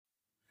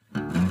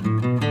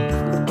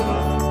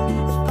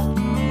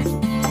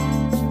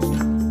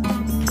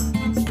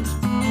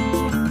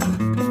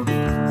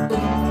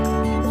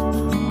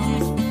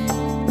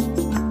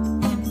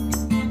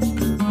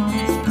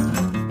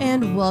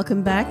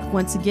welcome back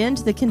once again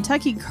to the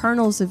Kentucky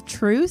Kernels of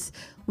Truth.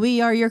 We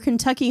are your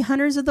Kentucky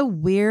hunters of the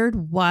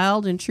weird,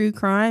 wild, and true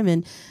crime.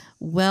 And,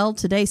 well,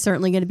 today's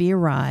certainly going to be a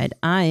ride.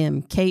 I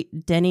am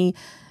Kate Denny,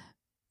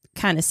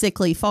 kind of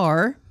sickly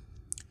far.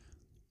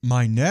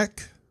 My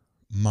neck,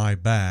 my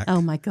back.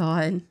 Oh, my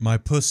God. My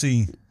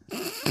pussy,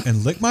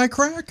 and lick my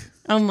crack?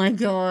 Oh, my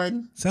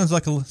God. Sounds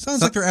like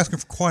they're asking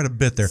for quite a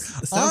bit there.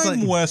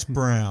 I'm Wes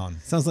Brown.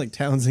 Sounds like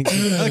towns in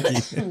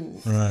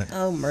Kentucky. Right.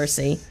 Oh,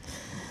 mercy.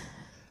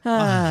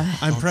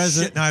 I'm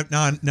present. Shit,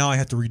 now I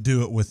have to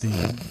redo it with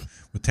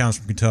towns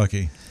from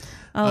Kentucky.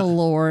 Oh,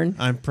 Lord.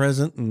 I'm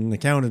present and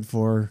accounted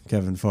for,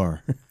 Kevin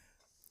Farr.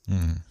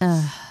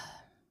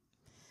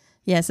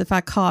 Yes, if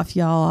I cough,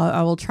 y'all,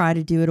 I will try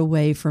to do it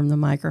away from the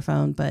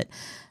microphone, but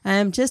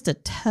I'm just a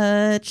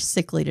touch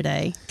sickly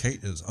today.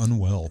 Kate is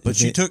unwell, but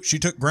she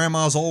took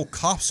Grandma's old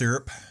cough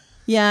syrup.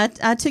 Yeah,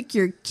 I took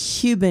your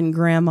Cuban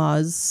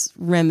grandma's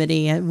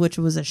remedy, which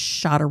was a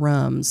shot of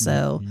rum.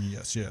 So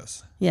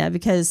Yes. Yeah,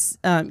 because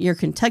your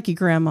Kentucky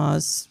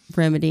grandma's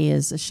remedy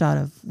is a shot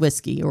of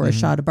whiskey or a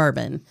shot of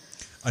bourbon.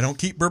 I don't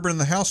keep bourbon in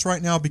the house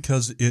right now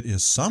because it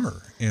is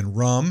summer, and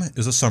rum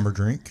is a summer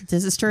drink.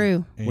 This is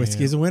true.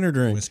 Whiskey's a winter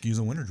drink. Whiskey's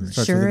a winter drink.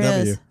 Starts Sure with a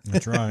is. W.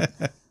 That's right.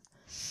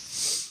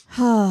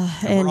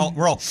 And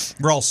we're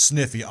all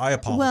sniffy. I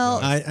apologize.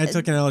 Well, I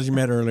took an allergy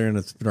med earlier and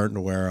it's starting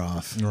to wear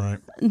off. All right.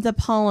 the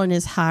pollen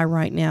is high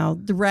right now.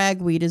 The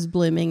ragweed is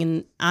blooming,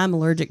 and I'm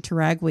allergic to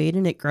ragweed,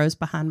 and it grows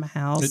behind my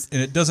house.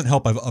 And it doesn't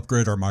help. I've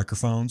upgraded our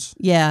microphones.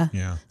 Yeah.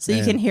 Yeah. So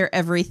you can hear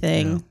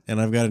everything.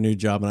 And I've got a new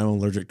job and I'm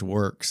allergic to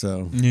work.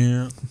 So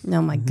Yeah.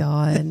 Oh, my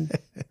God.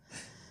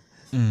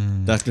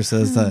 doctor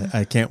says that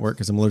I can't work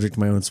because I'm allergic to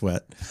my own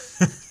sweat.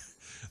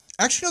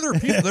 Actually, no,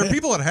 there are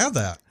people that have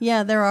that.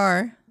 Yeah, there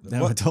are.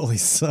 That would totally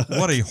suck.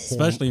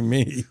 Especially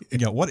me.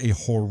 Yeah, what a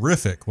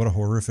horrific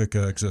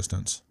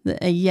existence.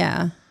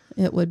 Yeah,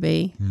 it would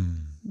be.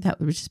 That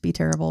would just be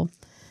terrible.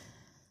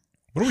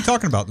 What are we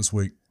talking about this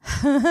week?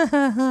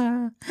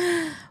 Well,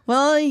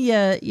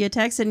 you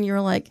texted and you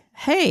were like,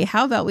 hey,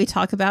 how about we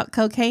talk about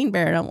Cocaine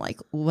Bear? And I'm like,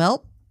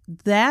 well,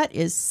 that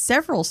is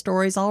several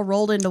stories all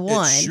rolled into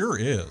one. It sure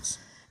is.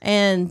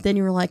 And then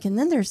you were like, and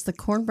then there's the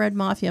Cornbread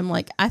Mafia. I'm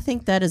like, I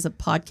think that is a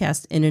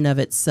podcast in and of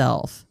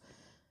itself.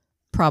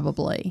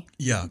 Probably.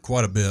 Yeah,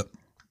 quite a bit.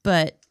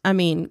 But, I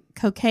mean,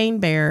 Cocaine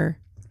Bear.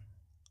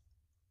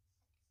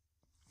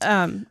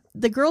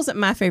 The girls at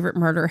My Favorite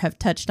Murder have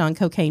touched on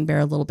Cocaine Bear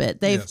a little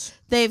bit.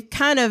 They've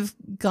kind of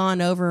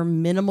gone over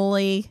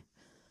minimally.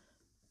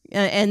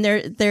 And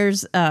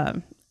there's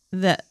the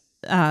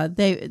guy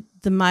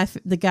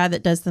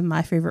that does the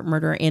My Favorite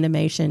Murder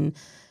animation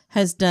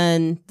has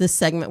done this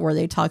segment where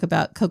they talk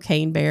about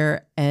Cocaine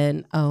Bear,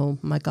 and oh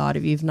my God,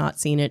 if you've not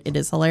seen it, it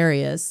is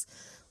hilarious.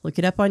 Look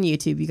it up on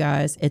YouTube, you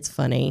guys. It's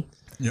funny.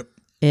 Yep.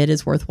 It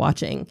is worth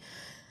watching.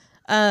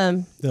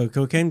 Though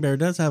Cocaine Bear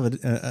does have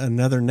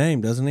another name,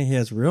 doesn't he? He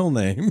has a real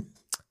name.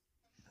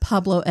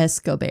 Pablo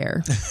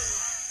Escobar.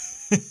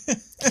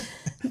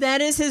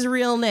 That is his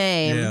real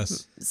name.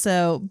 Yes.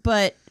 So,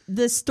 but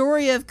the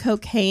story of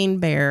Cocaine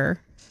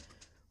Bear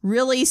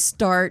really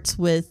starts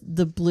with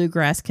the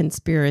Bluegrass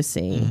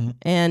Conspiracy.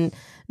 And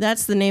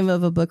that's the name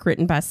of a book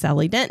written by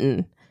Sally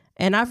Denton.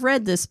 And I've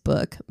read this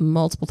book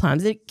multiple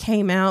times. It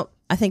came out,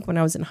 I think, when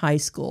I was in high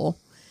school.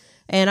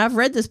 And I've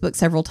read this book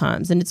several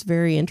times, and it's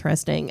very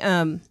interesting.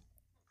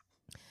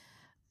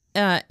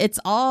 It's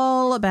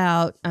all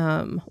about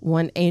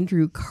one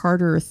Andrew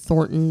Carter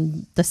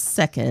Thornton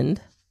II,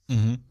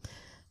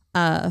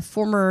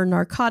 former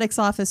narcotics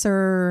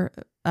officer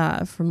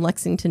from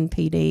Lexington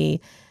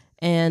PD,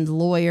 and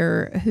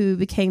lawyer who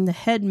became the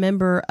head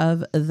member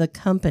of the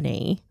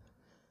company.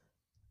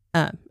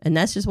 And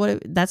that's just what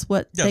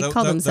they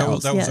call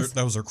themselves.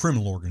 That was their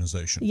criminal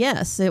organization.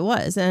 Yes, it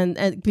was.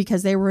 And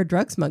because they were a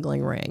drug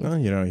smuggling ring. Well,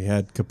 you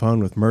had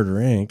Capone with Murder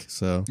Inc.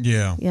 So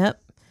Yeah.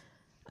 Yep.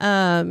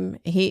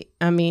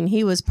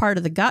 He was part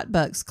of the Got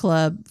Bucks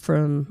Club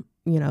from,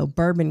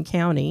 Bourbon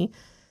County.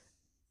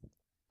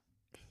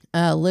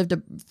 Lived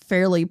a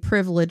fairly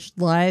privileged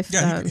life.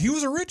 Yeah, he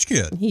was a rich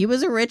kid. He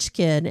was a rich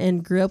kid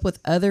and grew up with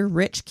other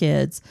rich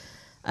kids.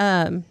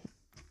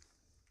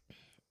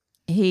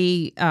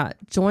 He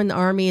joined the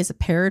Army as a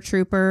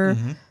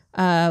paratrooper.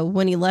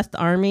 When he left the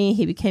Army,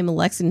 he became a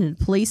Lexington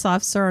police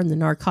officer on the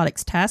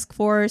Narcotics Task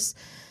Force.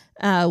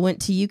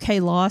 Went to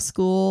UK law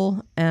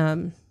school.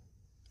 Sounds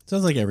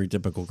like every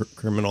typical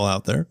criminal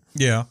out there.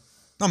 Yeah.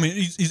 I mean,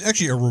 he's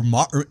actually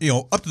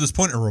up to this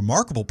point, a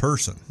remarkable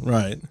person.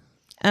 Right.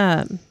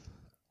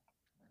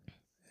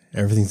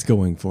 Everything's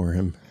going for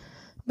him.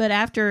 But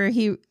after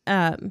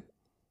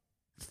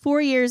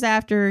 4 years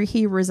after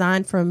he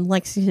resigned from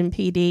Lexington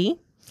PD,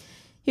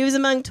 he was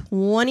among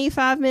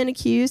 25 men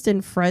accused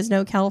in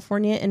Fresno,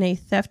 California, in a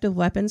theft of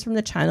weapons from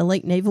the China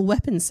Lake Naval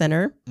Weapons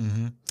Center,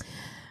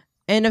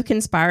 and of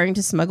conspiring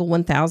to smuggle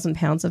 1,000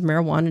 pounds of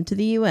marijuana into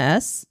the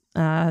U.S.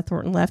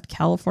 Thornton left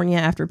California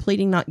after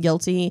pleading not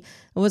guilty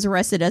and was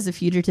arrested as a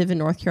fugitive in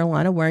North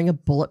Carolina wearing a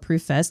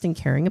bulletproof vest and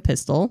carrying a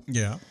pistol.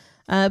 Yeah.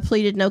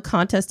 Pleaded no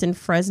contest in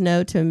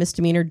Fresno to a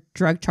misdemeanor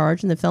drug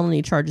charge, and the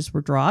felony charges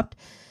were dropped.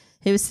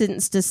 He was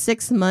sentenced to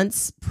 6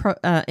 months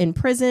in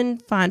prison,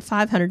 fined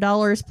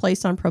 $500,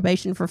 placed on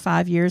probation for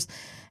 5 years,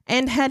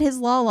 and had his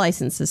law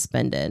license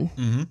suspended.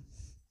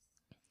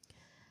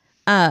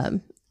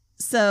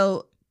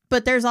 So,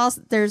 but there's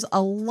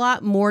a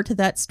lot more to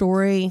that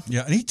story.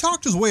 Yeah, and he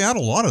talked his way out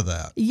a lot of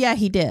that. Yeah,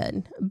 he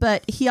did.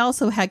 But he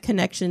also had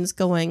connections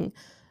going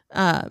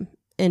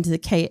into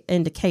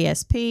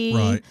KSP,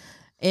 Right.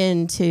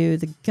 into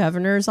the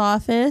governor's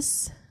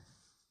office.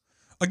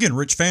 Again,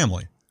 rich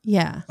family.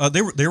 Yeah.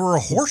 They were a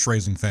horse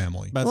raising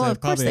family. But Well,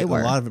 of course they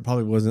were. A lot of it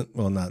probably wasn't.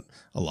 Well, not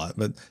a lot,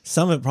 but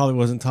some of it probably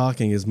wasn't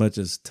talking as much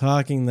as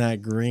talking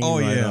that green Oh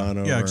right yeah, on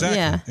over. yeah, exactly,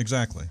 Yeah.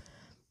 exactly.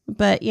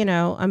 But,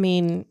 I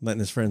mean, Letting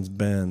his friends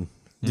Ben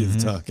do the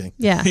talking.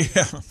 yeah,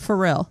 Yeah, for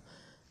real.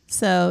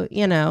 So,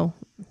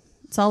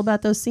 it's all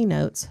about those C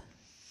notes.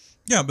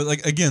 yeah, but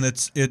like again,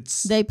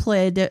 it's They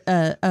played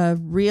a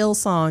real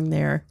song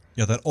there.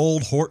 yeah, that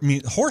old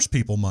horse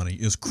people money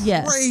is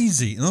Yes.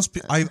 crazy. And those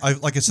I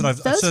like I said,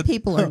 I've Those said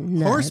people are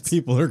nuts. Horse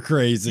people are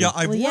crazy. yeah,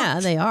 Well,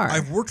 yeah, they are.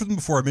 I've worked with them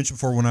before. I mentioned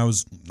before when I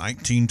was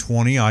 19,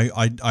 20,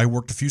 I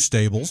worked a few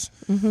stables.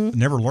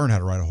 Never learned how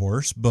to ride a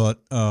horse, but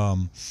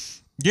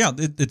yeah,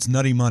 it's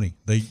nutty money.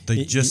 They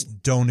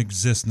just don't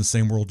exist in the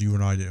same world you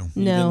and I do.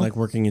 You No. didn't like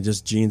working in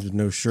just jeans with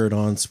no shirt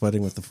on,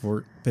 sweating with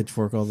the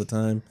pitchfork all the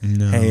time.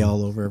 No. Hay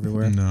all over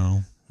everywhere.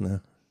 No, No.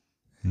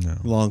 no.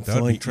 Long That'd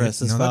flowing be-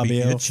 tresses, no, that'd be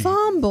Fabio. itchy.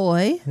 Farm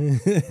boy.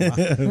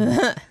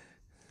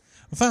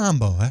 Fine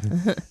boy.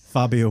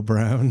 Fabio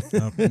Brown.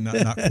 No,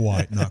 not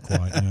quite. Not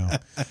quite. No.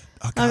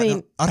 Oh, God, I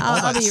mean,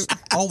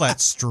 all that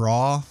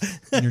straw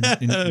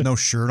and no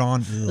shirt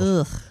on. Ugh.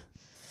 Ugh.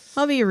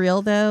 I'll be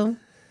real though.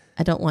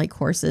 I don't like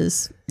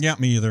horses. Yeah,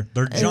 me either.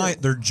 They're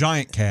giant. They're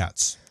giant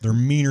cats. They're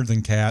meaner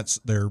than cats.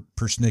 They're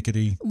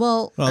persnickety.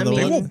 Well, I the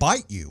They mean, will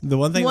bite you. The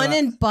one thing one that-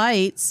 end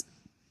bites,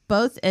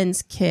 both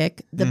ends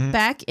kick. The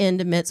back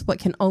end emits what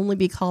can only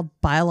be called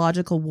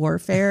biological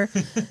warfare,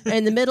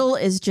 and the middle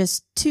is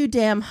just too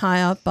damn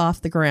high up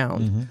off the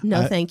ground.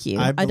 No, thank you.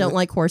 I don't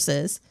like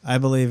horses. I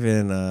believe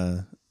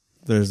in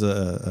there's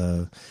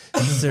a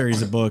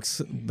series of books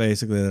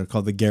basically that are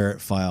called the Garrett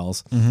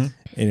Files.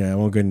 I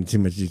won't go into too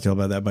much detail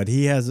about that, but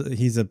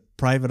he's a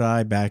private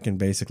eye back in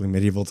basically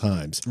medieval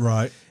times.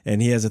 Right.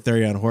 And he has a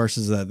theory on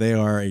horses that they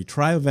are a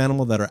tribe of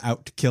animal that are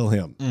out to kill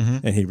him,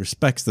 and he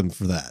respects them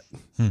for that.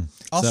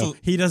 Also, So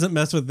he doesn't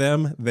mess with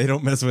them; they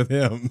don't mess with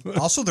him.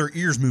 also, their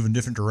ears move in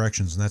different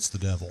directions, and that's the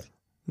devil.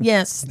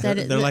 Yes,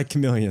 They're like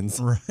chameleons.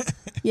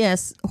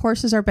 yes.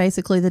 Horses are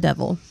basically the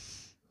devil.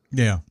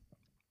 Yeah.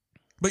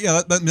 But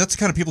yeah, that's the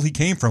kind of people he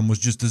came from, was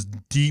just this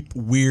deep,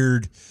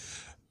 weird.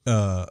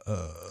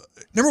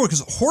 Number one,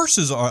 because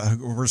horses are.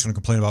 We're just going to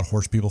complain about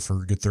horse people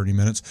for a good 30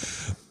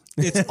 minutes.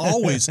 It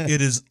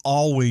is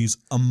always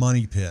a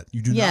money pit.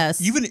 You do Yes.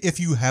 not, even if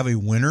you have a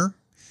winner,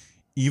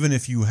 even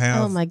if you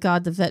have. Oh my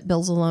God, the vet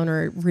bills alone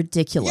are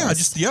ridiculous. Yeah,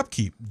 just the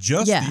upkeep,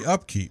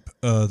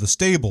 the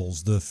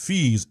stables, the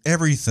fees,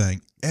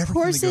 everything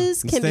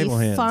Horses The can be stable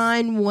hands.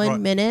 fine 1 Right.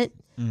 minute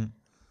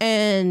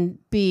and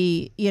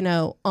be,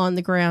 on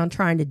the ground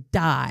trying to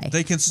die.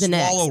 They can the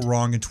swallow next.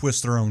 wrong and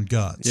twist their own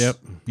guts. Yep.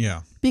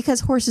 Yeah. Because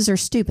horses are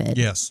stupid.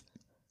 Yes.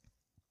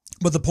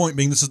 But the point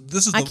being, this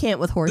is I can't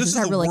with horses. This is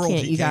I the really world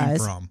can't, he you came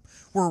guys. From,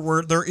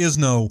 where there is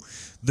no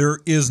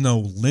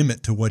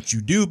limit to what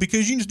you do,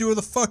 because you can just do what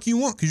the fuck you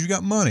want because you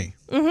got money.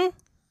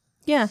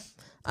 Yeah.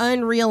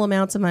 Unreal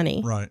amounts of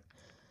money. Right.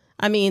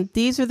 I mean,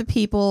 these are the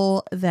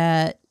people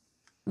that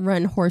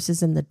run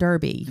horses in the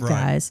Derby, you Right.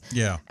 guys.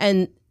 Yeah.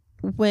 And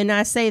when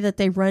I say that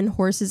they run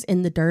horses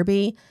in the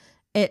Derby,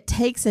 it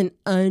takes an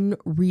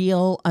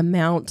unreal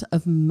amount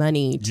of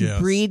money to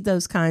Yes. breed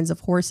those kinds of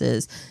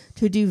horses,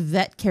 to do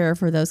vet care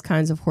for those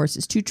kinds of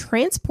horses, to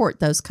transport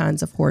those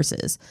kinds of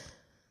horses.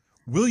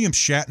 William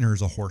Shatner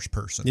is a horse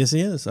person. Yes, he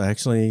is.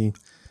 Actually,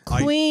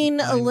 Queen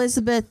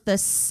Elizabeth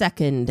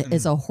II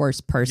is a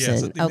horse person,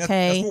 Yes, I think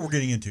okay? that's what we're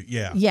getting into.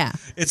 Yeah. Yeah.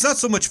 It's not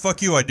so much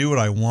fuck you, I do what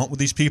I want with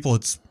these people.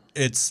 It's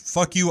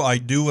fuck you, I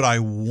do what I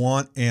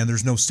want, and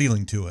there's no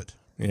ceiling to it.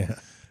 yeah.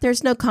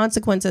 There's no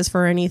consequences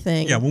for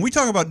anything. Yeah, when we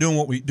talk about doing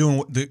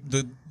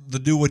the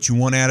do what you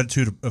want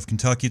attitude of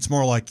Kentucky, it's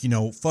more like,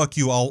 fuck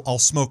you, I'll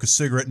smoke a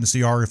cigarette in the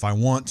CR if I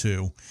want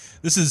to.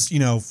 This is,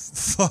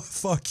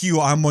 fuck you,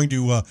 I'm going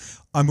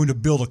to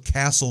build a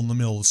castle in the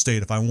middle of the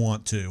state if I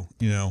want to,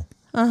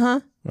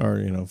 Or,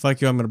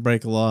 fuck you, I'm going to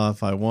break a law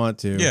if I want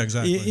to. Yeah,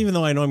 exactly. Even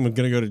though I know I'm going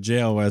to go to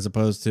jail, as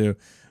opposed to,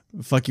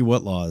 fuck you,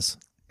 what laws?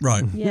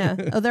 Right. Yeah.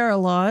 Oh, there are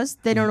laws.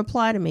 They don't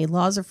apply to me.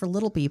 Laws are for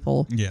little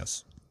people.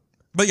 Yes.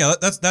 But yeah,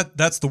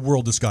 that's the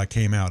world this guy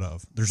came out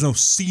of. There's no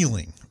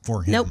ceiling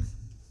for him.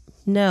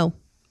 Nope.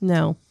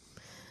 No.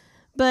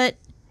 But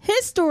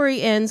his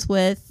story ends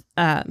with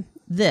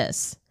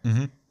this.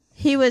 Mm-hmm.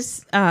 He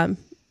was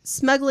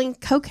smuggling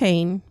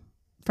cocaine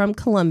from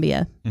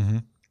Colombia.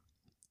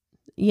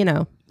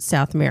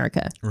 South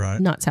America. Right.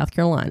 Not South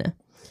Carolina.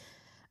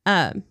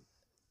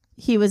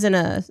 He was in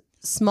a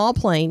small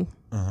plane.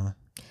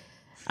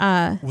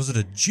 Was it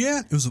a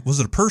jet? Was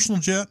it a personal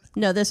jet?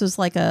 No, this was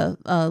like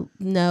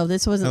no,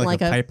 this wasn't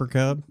like a Piper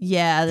Cub.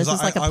 Yeah, this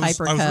was like a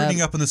Piper Cub. I was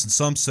reading up on this, and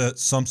some said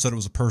it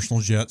was a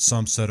personal jet.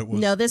 Some said it was.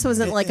 No, this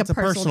wasn't like it's a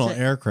personal jet.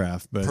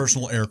 aircraft, but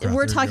Personal aircraft.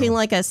 We're There you talking go.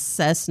 like a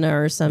Cessna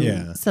or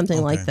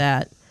something like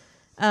that.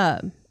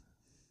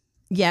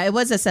 Yeah, it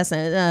was a Cessna,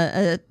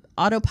 a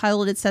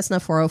autopiloted Cessna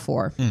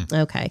 404.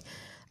 Okay.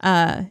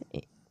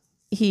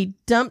 He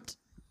dumped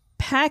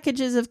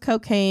packages of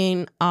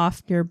cocaine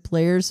off near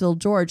Blairsville,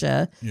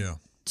 Georgia. Yeah.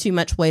 Too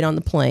much weight on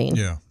the plane.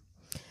 Yeah.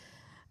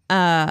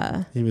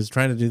 he was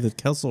trying to do the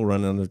Kessel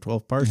run under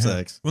 12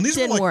 parsecs. Well, these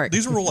Didn't were like work.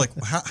 these were like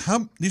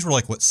these were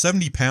like what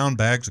 70-pound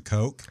bags of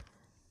coke.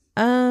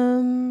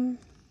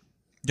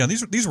 Yeah,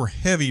 these were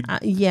heavy. Yeah.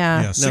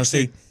 Yeah, No,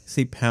 60.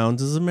 see,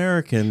 pounds is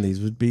American.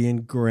 These would be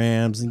in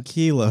grams and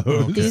kilos.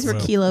 Okay. These were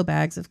Well, kilo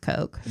bags of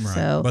coke. Right.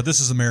 So But this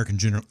is American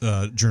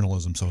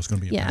journalism, so it's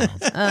going to be in yeah.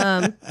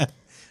 pounds.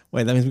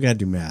 Wait, that means we got to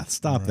do math.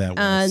 Stop that. Will.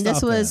 And this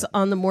Stop was that.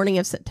 on the morning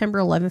of September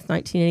 11th,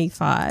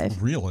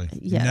 1985. Really?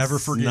 Yes. Never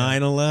forget.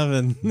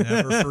 9/11.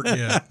 Never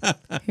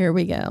forget. Here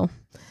we go.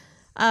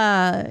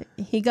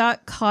 He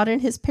got caught in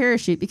his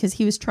parachute because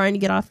he was trying to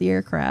get off the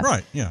aircraft.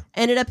 Right. Yeah.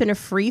 Ended up in a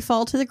free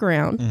fall to the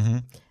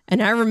ground.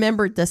 And I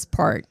remembered this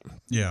part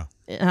Yeah.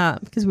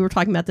 because we were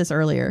talking about this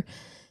earlier.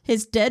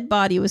 His dead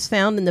body was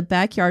found in the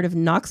backyard of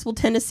Knoxville,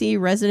 Tennessee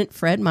resident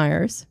Fred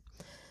Myers.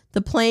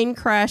 The plane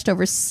crashed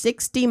over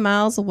 60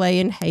 miles away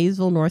in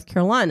Hayesville, North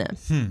Carolina.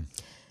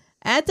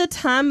 At the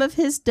time of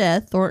his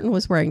death, Thornton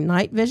was wearing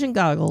night vision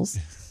goggles.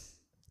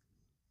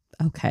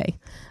 Okay.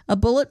 A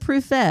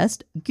bulletproof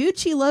vest,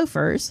 Gucci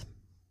loafers,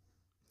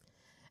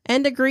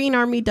 and a green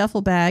army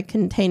duffel bag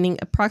containing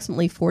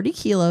approximately 40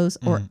 kilos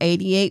or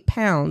 88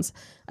 pounds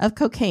of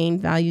cocaine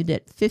valued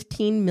at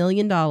 $15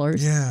 million,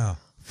 Yeah.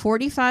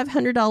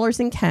 $4,500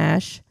 in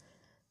cash,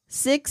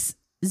 6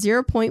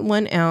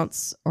 0.1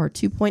 ounce or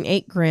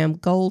 2.8 gram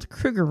gold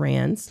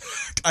Krugerrands.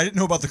 I didn't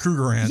know about the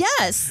Krugerrands.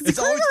 Yes, the It's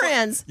always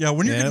Krugerrands. Yeah,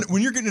 when you're Yep. getting,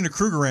 when you're getting into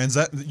Krugerrands,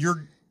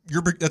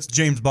 that's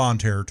James Bond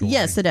territory.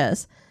 Yes, it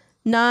is.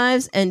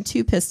 Knives and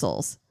 2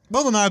 pistols.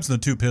 Well, the knives and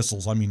the 2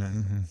 pistols. I mean,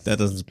 That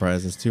doesn't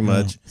surprise us too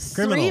much.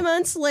 3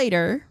 months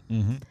later,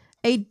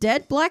 a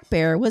dead black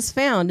bear was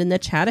found in the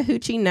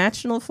Chattahoochee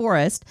National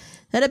Forest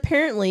that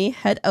apparently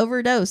had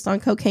overdosed on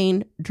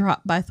cocaine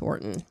dropped by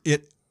Thornton.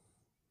 it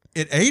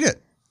ate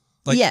it.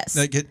 Yes.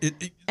 Like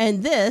it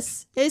And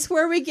this is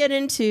where we get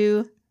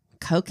into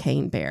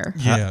Cocaine Bear.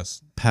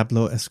 yes.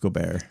 Pablo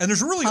Escobar. And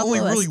there's really Pablo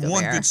only one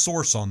Escobar. good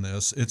source on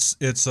this. It's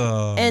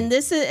And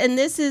this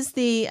is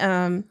the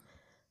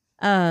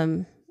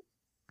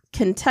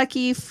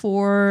Kentucky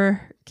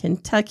for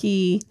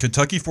Kentucky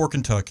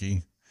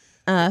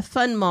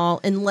Fun Mall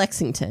in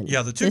Lexington.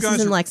 Yeah, the two this guys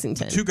is in that-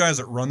 Lexington. The 2 guys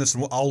that run this,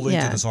 and I'll link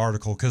Yeah. to this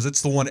article because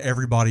it's the one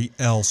everybody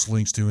else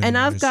links to. And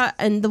I've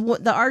anyways.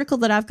 got the article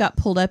that I've got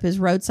pulled up is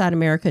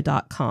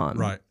roadsideamerica.com.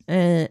 Right.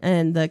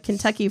 And the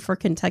Kentucky for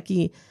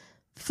Kentucky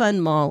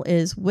Fun Mall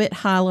is Whit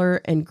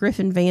Heiler and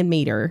Griffin Van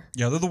Meter.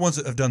 Yeah, they're the ones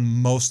that have done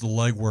most of the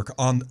legwork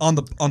on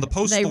the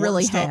post. They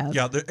really stuff. have.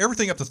 Yeah,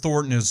 everything up to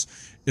Thornton is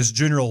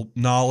general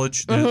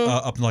knowledge.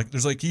 Up in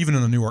there's even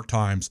in the New York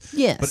Times.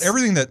 Yes. But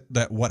everything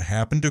that what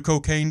happened to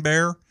Cocaine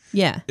Bear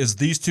Yeah. is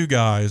these 2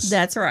 guys.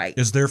 That's right.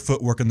 Is their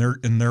footwork and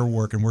their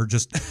work, and we're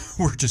just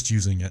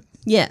using it.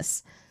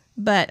 Yes.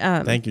 But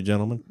Thank you,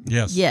 gentlemen.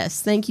 Yes.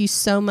 yes, thank you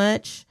so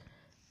much.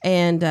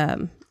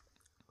 And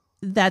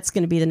that's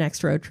going to be the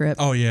next road trip.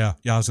 Oh yeah.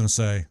 I was gonna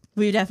say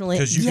We definitely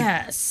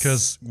yes.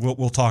 because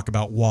we'll talk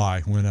about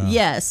why when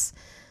Yes.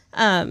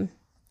 And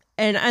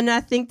I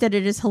think that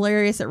it is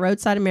hilarious that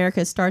Roadside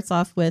America starts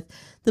off with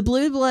the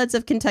Blue Bloods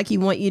of Kentucky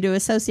want you to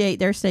associate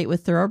their state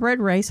with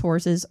thoroughbred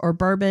racehorses or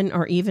bourbon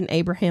or even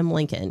Abraham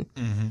Lincoln.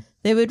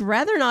 They would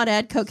rather not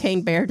add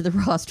Cocaine Bear to the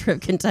roster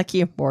of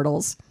Kentucky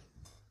Immortals.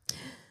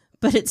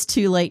 But it's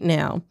too late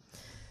now.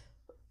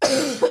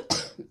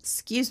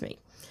 Excuse me.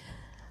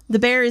 The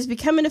bear has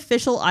become an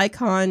official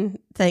icon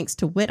thanks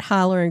to Whit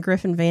Heiler and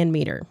Griffin Van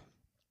Meter.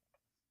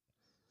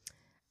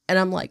 And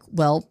I'm like,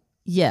 well,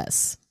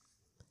 yes.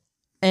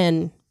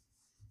 And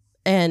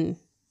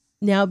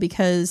now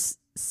because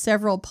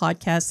several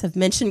podcasts have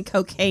mentioned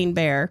Cocaine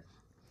Bear,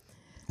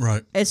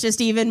 right. it's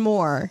just even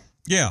more.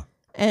 Yeah.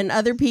 And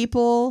other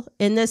people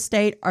in this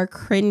state are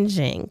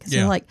cringing because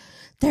Yeah. they're like,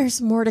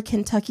 there's more to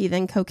Kentucky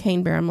than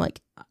Cocaine Bear. I'm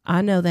like,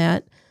 I know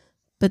that,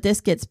 but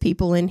this gets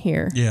people in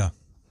here. Yeah.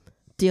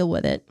 Deal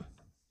with it.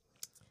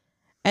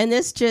 And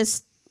this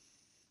just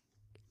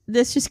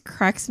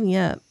cracks me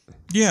up.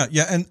 Yeah,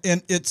 and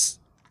it's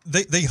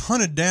they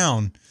hunted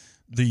down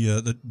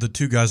the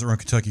 2 guys that run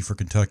Kentucky for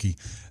Kentucky.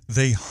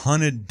 They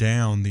hunted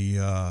down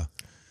the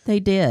They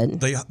did.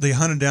 they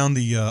hunted down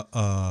the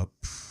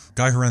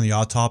guy who ran the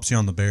autopsy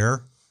on the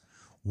bear.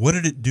 What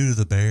did it do to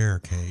the bear,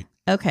 Kate?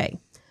 Okay.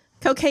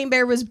 Cocaine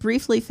Bear was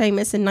briefly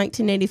famous in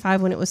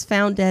 1985 when it was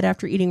found dead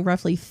after eating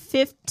roughly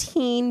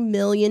 $15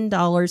 million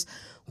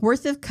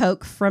worth of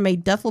coke from a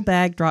duffel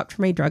bag dropped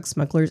from a drug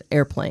smuggler's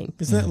airplane.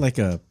 Isn't that like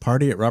a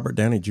party at Robert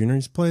Downey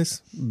Jr.'s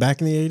place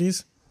back in the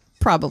 80s?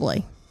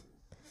 Probably.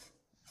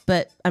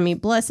 But I mean,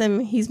 bless him,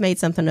 he's made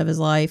something of his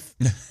life.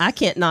 I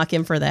can't knock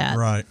him for that.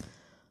 Right.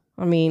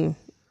 I mean,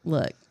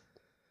 look,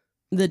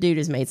 the dude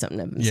has made something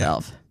of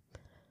himself.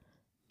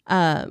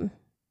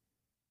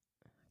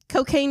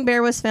 Cocaine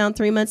Bear was found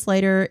 3 months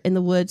later in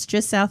the woods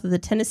just south of the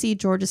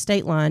Tennessee-Georgia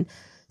state line,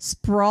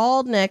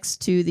 sprawled next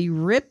to the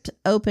ripped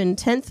open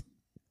 10th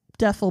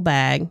duffel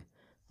bag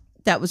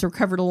that was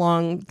recovered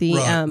along the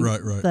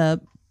the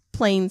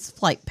plane's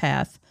flight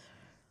path.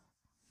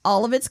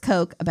 All of its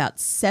coke, about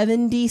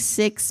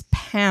 76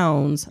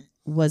 pounds,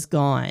 was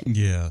gone.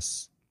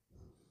 Yes.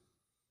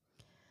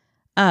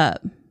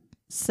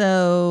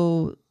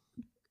 So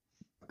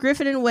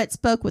Griffin and Witt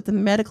spoke with the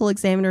medical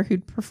examiner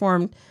who'd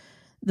performed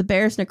the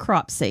bear's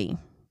necropsy.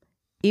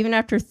 Even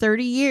after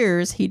 30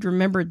 years, he'd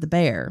remembered the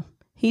bear.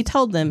 He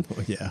told them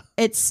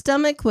its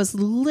stomach was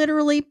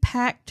literally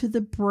packed to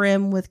the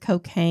brim with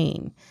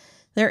cocaine.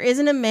 There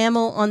isn't a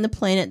mammal on the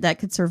planet that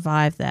could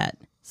survive that.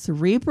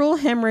 Cerebral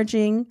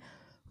hemorrhaging,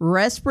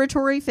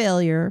 respiratory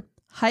failure,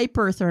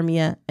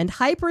 hyperthermia, and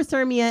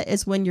hyperthermia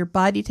is when your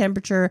body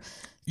temperature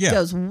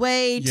goes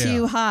way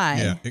too high.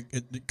 Yeah,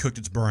 it cooked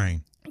its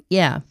brain.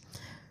 Yeah.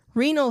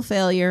 Renal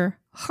failure,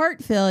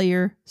 heart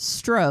failure,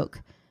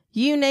 stroke.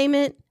 You name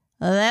it,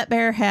 that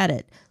bear had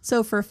it.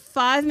 So for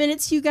 5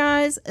 minutes, you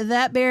guys,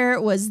 that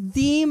bear was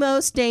the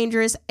most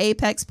dangerous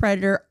apex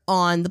predator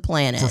on the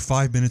planet. For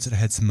 5 minutes, it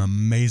had some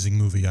amazing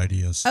movie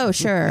ideas. Oh,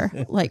 sure.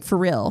 Like, for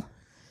real.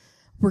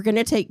 We're going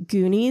to take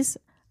Goonies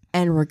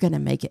and we're going to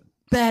make it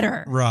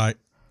better. Right.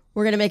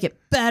 We're going to make it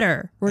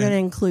better. We're going to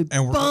include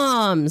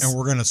bombs. And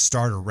we're going to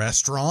start a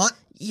restaurant.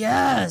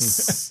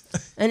 Yes.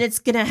 And it's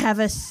going to have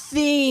a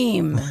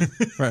theme.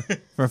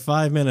 For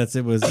 5 minutes,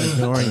 it was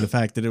ignoring the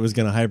fact that it was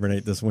going to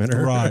hibernate this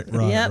winter. Right.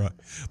 But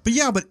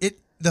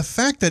the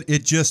fact that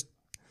it just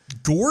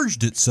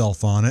gorged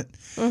itself on it,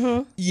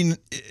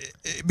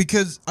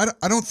 because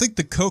I don't think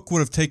the coke would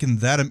have taken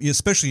that,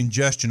 especially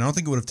ingestion. I don't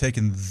think it would have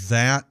taken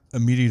that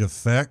immediate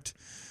effect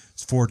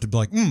for it to be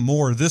like,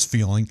 more of this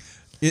feeling.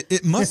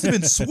 It must have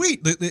been sweet.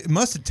 It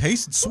must have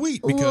tasted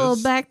sweet because.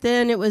 Well, back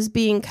then it was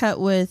being cut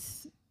with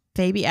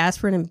baby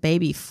aspirin and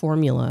baby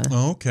formula.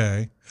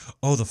 Okay.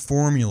 Oh, the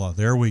formula.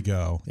 There we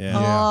go. Yeah.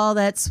 All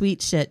that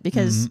sweet shit.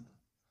 Because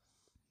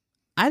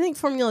I think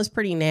formula is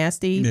pretty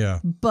nasty. Yeah.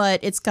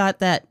 But it's got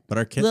that But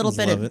our kittens little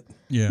bit love of it.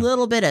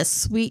 little bit of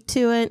sweet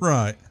to it.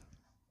 Right.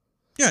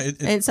 Yeah.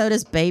 And so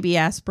does baby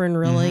aspirin,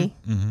 really.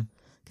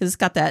 Because it's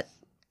got that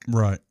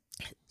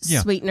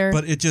sweetener.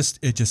 But it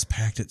just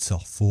packed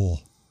itself full.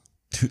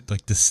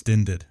 Like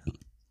distended.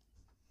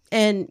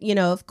 And,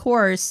 of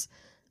course,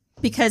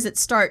 because it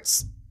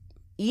starts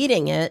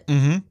eating it,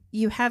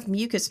 you have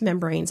mucous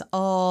membranes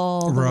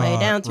all the way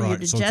down through your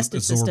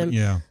digestive system.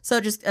 So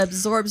it just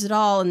absorbs it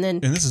all. And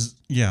this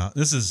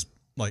is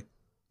like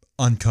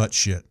uncut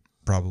shit,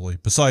 probably.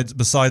 Besides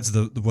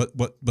the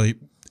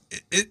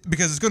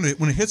because it's going to,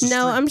 when it hits the street.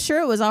 No, I'm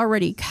sure it was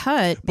already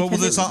cut. But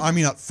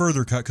not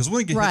further cut, because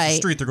when it hits the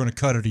street, they're going to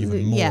cut it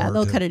even more. Yeah,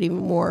 they'll cut it even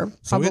more,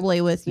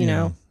 probably with,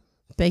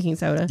 baking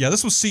soda. Yeah,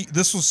 this was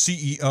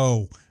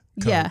CEO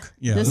Coke.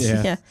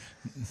 Yeah.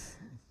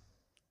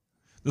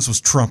 This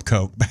was Trump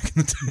Coke back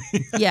in the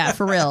day. Yeah,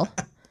 for real.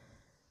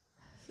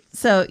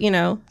 So,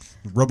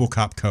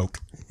 RoboCop Coke.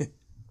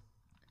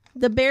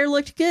 The bear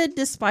looked good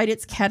despite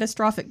its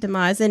catastrophic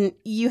demise. And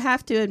you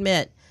have to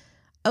admit,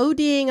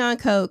 ODing on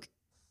Coke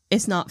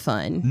is not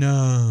fun.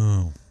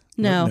 No.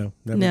 Never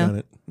done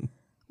it.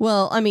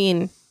 Well, I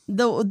mean,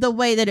 the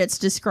way that it's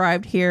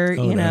described here,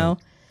 No.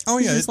 Oh,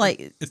 yeah. It's like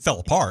it fell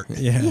apart.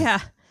 Yeah.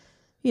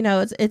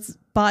 Its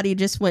body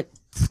just went.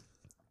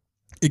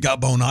 It got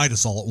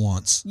bonitis all at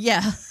once.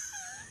 Yeah.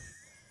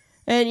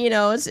 And,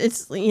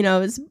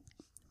 it's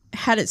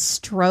had its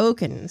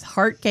stroke and its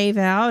heart gave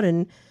out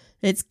and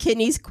its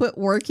kidneys quit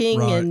working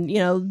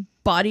and,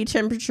 body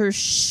temperature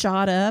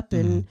shot up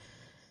and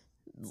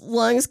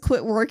lungs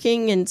quit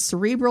working and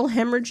cerebral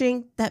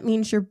hemorrhaging. That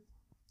means your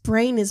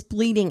brain is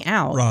bleeding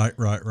out. Right.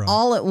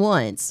 All at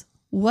once.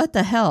 What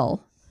the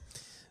hell?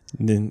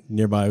 And then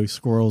nearby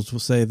squirrels will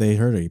say they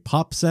heard a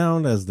pop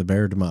sound as the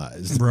bear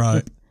demised.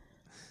 Right.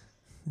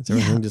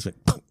 Everything just went.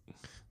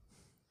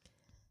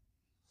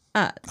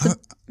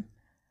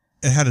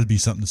 It had to be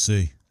something to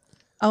see.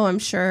 Oh, I'm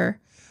sure.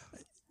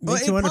 Well,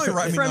 it Was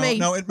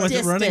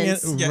it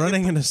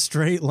running in a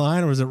straight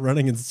line, or was it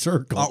running in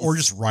circles, or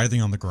just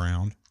writhing on the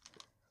ground?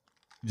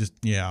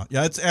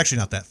 It's actually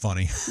not that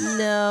funny.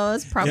 No,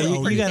 it's probably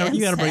you got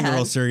to bring the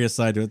real serious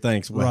side to it.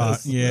 Thanks, Wes. Right?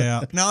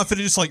 Yeah. Now, if it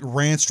just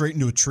ran straight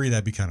into a tree,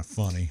 that'd be kind of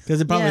funny.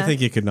 Because it probably think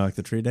you could knock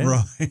the tree down.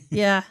 Right.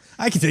 Yeah.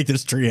 I can take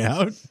this tree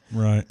out.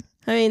 Right.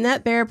 I mean,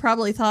 that bear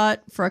probably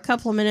thought for a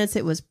couple of minutes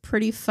it was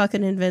pretty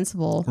fucking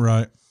invincible.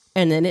 Right.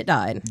 And then it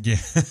died. Yeah.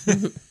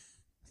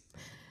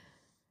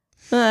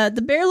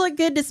 The bear looked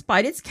good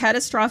despite its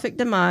catastrophic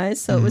demise,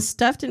 so it was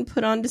stuffed and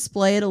put on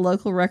display at a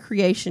local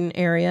recreation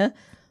area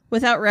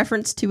without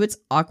reference to its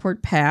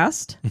awkward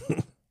past.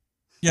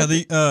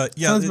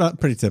 Sounds about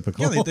pretty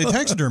typical. Yeah, they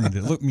taxidermied it.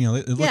 It looked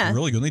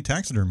really good. And they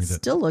taxidermied it.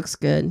 Still looks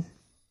good.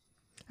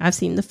 I've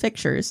seen the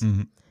pictures.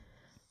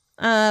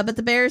 But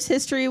the bear's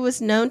history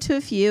was known to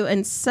a few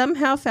and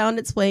somehow found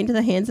its way into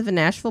the hands of a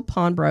Nashville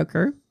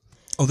pawnbroker.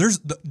 Oh,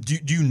 do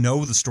you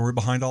know the story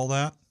behind all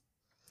that?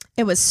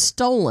 It was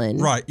stolen.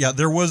 Right. Yeah.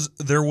 There was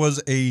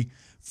a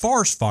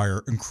forest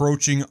fire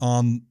encroaching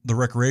on the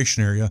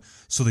recreation area,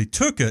 so they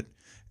took it.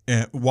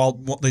 And while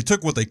they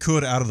took what they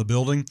could out of the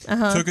building,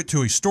 took it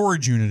to a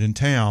storage unit in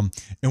town,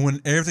 and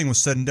when everything was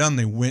said and done,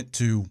 they went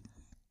to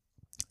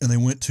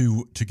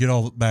get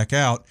all back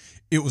out.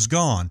 It was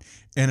gone,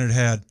 and it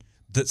had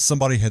that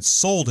somebody had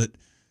sold it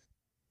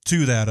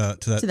to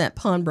that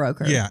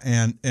pawnbroker. Yeah,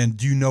 and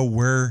do you know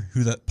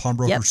who that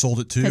pawnbroker sold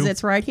it to? Because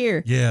it's right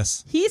here.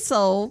 Yes, he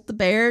sold the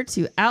bear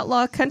to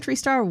outlaw country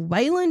star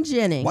Waylon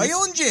Jennings.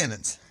 Waylon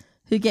Jennings,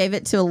 who gave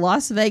it to a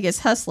Las Vegas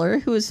hustler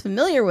who was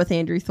familiar with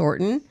Andrew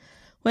Thornton.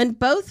 When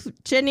both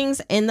Jennings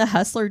and the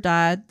hustler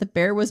died, the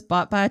bear was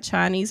bought by a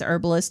Chinese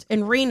herbalist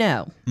in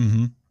Reno.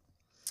 Mm-hmm.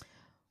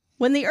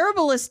 When the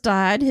herbalist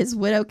died, his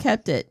widow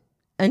kept it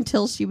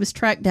until she was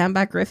tracked down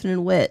by Griffin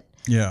and Witt.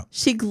 Yeah.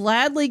 She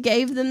gladly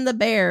gave them the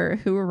bear,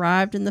 who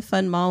arrived in the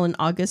Fun Mall in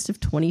August of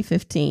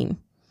 2015.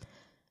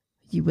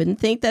 You wouldn't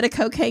think that a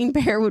cocaine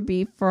bear would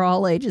be for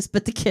all ages,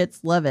 but the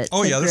kids love it.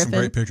 Oh, yeah, there's some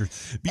great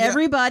pictures. Yeah.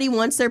 Everybody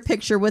wants their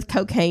picture with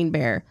cocaine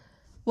bear.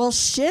 Well,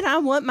 shit, I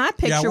want my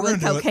picture with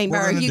cocaine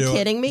bear. Are you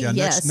kidding me? Yeah,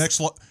 yes. Next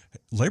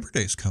Labor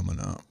Day's coming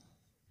up.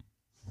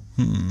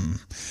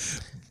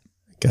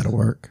 Gotta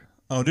work.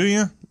 Oh, do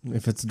you?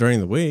 If it's during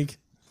the week.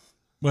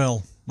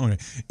 Well, okay.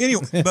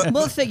 Anyway, but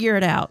we'll figure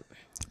it out.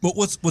 But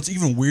what's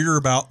even weirder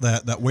about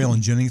that Waylon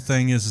Jennings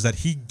thing is that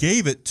he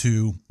gave it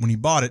to, when he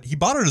bought it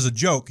as a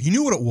joke. He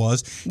knew what it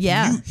was.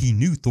 Yeah. He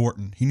knew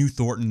Thornton. He knew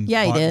Thornton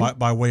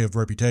by way of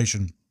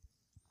reputation.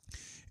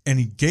 And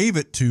he gave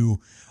it to,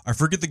 I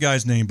forget the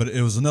guy's name, but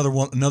it was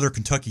another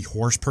Kentucky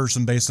horse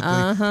person, basically.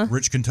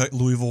 Rich Kentucky,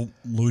 Louisville,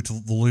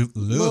 Lexington,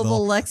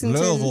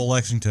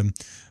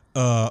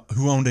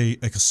 who owned a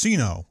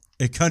casino,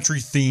 a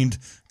country-themed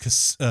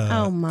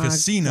casino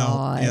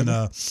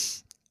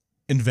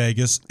in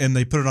Vegas, and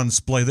they put it on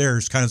display there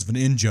as kind of an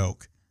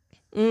in-joke.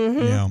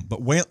 Mm-hmm. Yeah,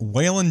 but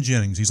Waylon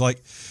Jennings, he's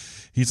like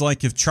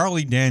if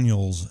Charlie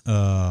Daniels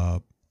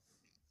was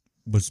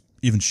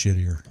even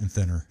shittier and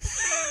thinner.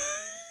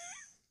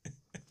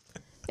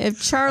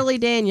 If Charlie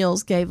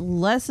Daniels gave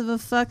less of a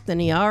fuck than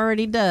he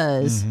already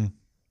does. Mm-hmm.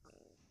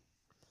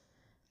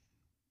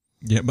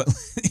 Yeah, but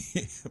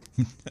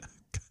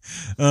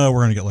we're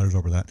going to get letters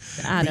over that.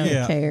 I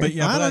don't care. But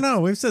I don't know.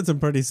 We've said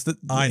some pretty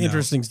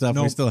interesting stuff.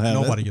 We still have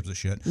nobody gives a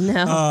shit.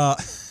 No.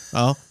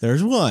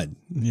 There's one.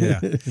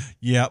 Yeah.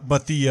 Yeah,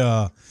 but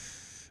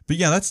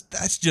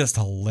that's just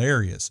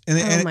hilarious.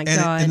 And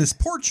God. And this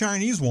poor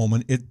Chinese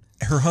woman,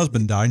 her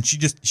husband died, and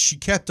she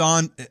kept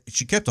a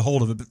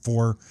hold of it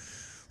for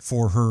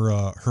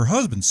her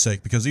husband's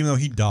sake, because even though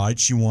he died,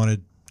 she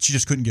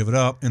just couldn't give it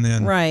up. And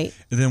then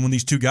when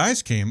these two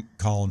guys came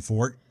calling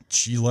for it,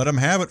 she let him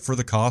have it for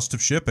the cost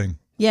of shipping.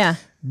 Yeah.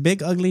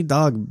 Big ugly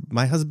dog.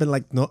 My husband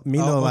like okay.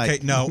 No, I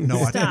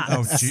didn't.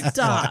 Oh,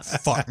 Stop.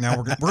 Fuck. Now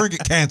we're gonna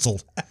get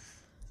canceled.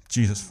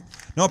 Jesus.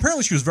 No,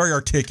 apparently she was very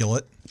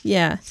articulate.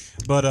 Yeah.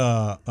 But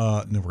no,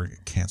 we're gonna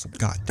get canceled.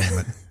 God damn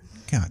it.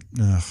 God.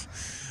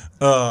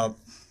 Ugh.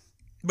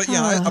 But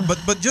yeah,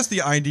 but just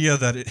the idea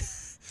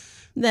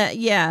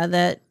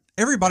that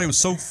everybody was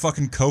so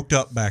fucking coked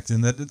up back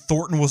then that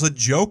Thornton was a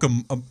joke.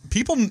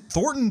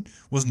 Thornton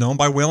was known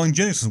by Waylon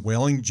Jennings, because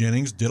Waylon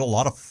Jennings did a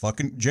lot of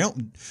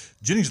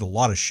Jennings did a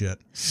lot of shit.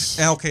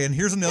 And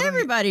here's another.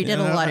 Everybody did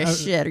a lot of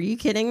shit. Are you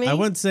kidding me? I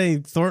wouldn't say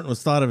Thornton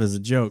was thought of as a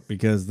joke,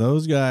 because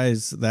those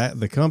guys,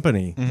 the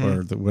company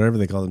or whatever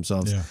they call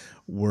themselves,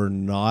 were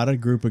not a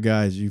group of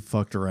guys you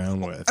fucked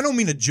around with. I don't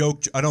mean a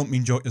joke. I don't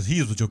mean joke as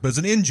he was a joke, but as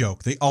an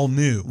in-joke. They all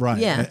knew. Right.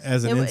 Yeah.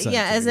 As an inside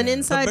as an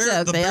inside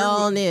joke. They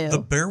all knew. The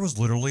bear was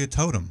literally a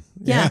totem.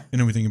 Yeah. And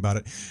everything about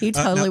it. He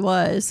totally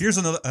was. Here's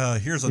another.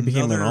 He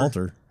became an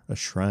altar, a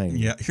shrine.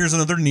 Yeah. Here's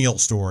another Neil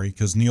story,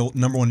 because Neil's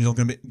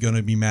going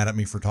to be mad at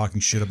me for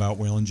talking shit about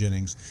Waylon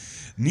Jennings.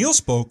 Neil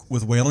spoke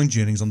with Waylon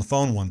Jennings on the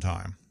phone one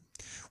time.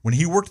 When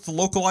he worked at the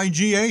local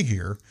IGA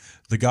here,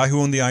 the guy who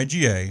owned the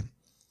IGA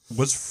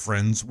was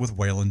friends with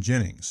Waylon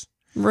Jennings.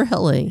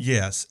 Really?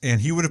 Yes,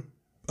 and he would,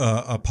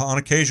 upon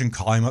occasion,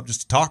 call him up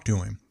just to talk to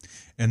him.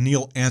 And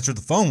Neil answered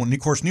the phone. And of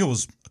course, Neil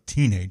was a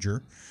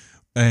teenager,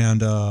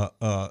 and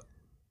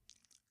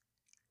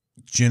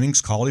Jennings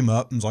called him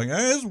up and was like,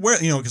 "Hey,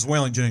 because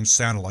Waylon Jennings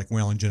sounded like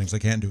Waylon Jennings. I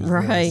can't do his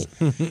voice."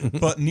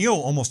 But Neil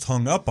almost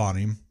hung up on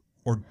him,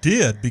 or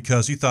did,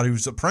 because he thought he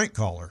was a prank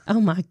caller.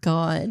 Oh my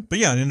God! But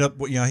yeah, he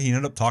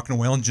ended up talking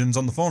to Waylon Jennings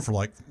on the phone for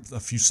like a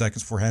few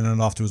seconds before handing it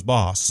off to his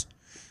boss.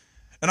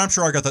 And I'm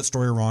sure I got that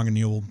story wrong, and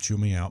Neil will chew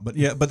me out. But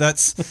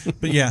that's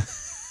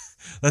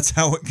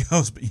how it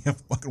goes. But yeah,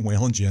 fucking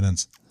Waylon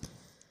Jennings.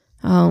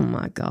 Oh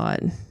my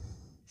God.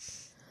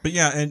 But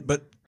yeah,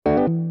 but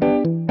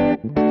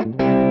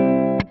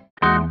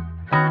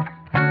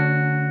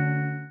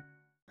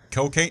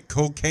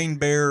Cocaine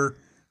Bear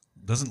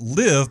doesn't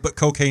live, but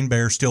Cocaine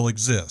Bear still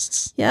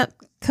exists. Yep.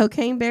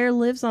 Cocaine Bear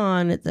lives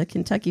on at the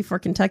Kentucky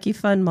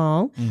Fun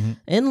Mall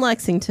in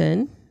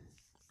Lexington.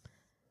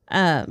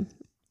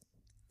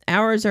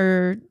 Hours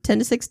are 10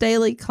 to 6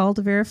 daily. Call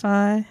to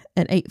verify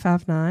at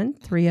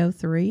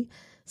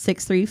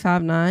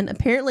 859-303-6359.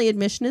 Apparently,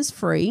 admission is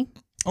free.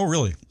 Oh,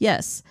 really?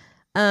 Yes.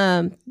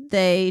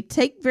 They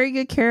take very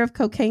good care of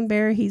Cocaine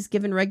Bear. He's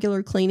given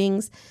regular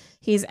cleanings.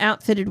 He's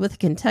outfitted with a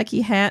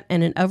Kentucky hat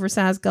and an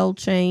oversized gold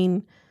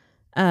chain.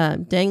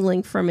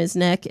 Dangling from his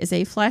neck is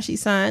a flashy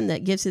sign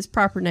that gives his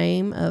proper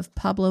name of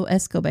Pablo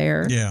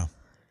Escobar. Yeah.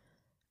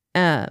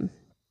 And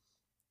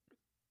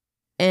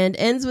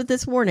ends with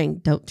this warning: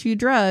 don't do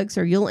drugs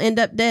or you'll end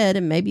up dead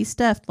and maybe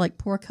stuffed like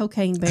poor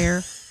Cocaine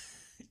Bear.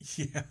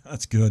 Yeah,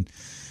 that's good.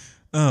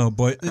 Oh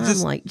boy, I'm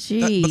like,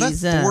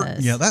 Jesus.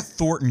 That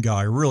Thornton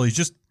guy really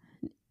just.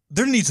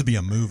 There needs to be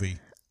a movie.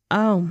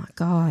 Oh my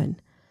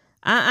God,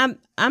 I'm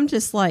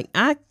just like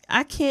I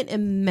can't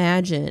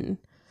imagine.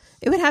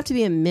 It would have to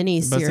be a mini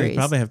But series. it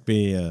probably have to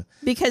be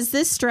because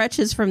this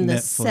stretches from the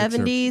Netflix or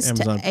 70s Amazon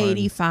to Prime.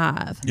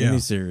 85. Yeah.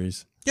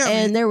 miniseries. Yeah,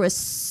 And there was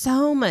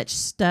so much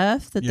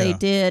stuff that they Yeah.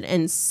 did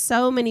and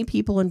so many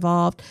people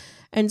involved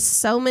and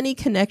so many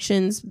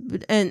connections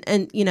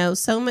and you know,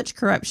 so much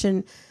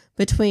corruption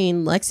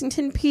between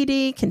Lexington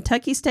PD,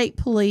 Kentucky State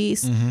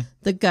Police,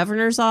 the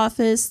governor's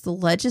office, the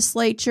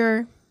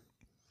legislature.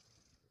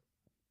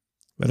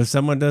 But if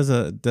someone does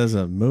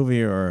a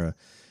movie or a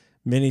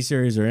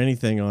miniseries or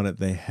anything on it,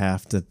 they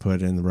have to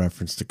put in the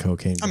reference to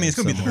Cocaine. I mean, it's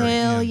gonna be somewhere.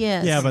 there. Hell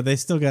Yeah. yes. Yeah, but they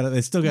still got to.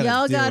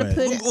 Y'all gotta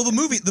put it. Well,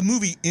 the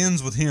movie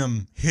ends with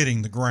him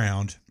hitting the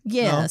ground.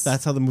 Yes. No,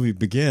 that's how the movie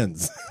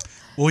begins.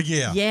 Well,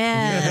 yeah.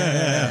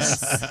 Yes.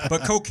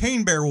 But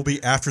Cocaine Bear will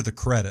be after the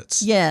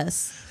credits.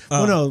 Yes.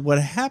 Well, no,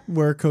 what happened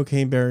where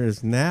Cocaine Bear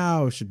is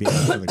now should be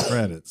after the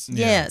credits.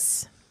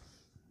 Yes.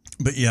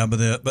 But yeah, but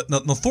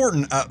the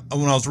Thornton,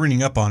 when I was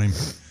reading up on him,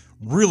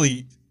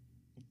 really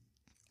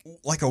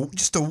like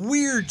just a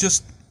weird,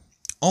 just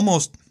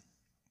almost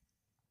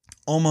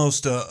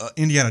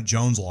Indiana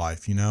Jones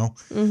life, you know,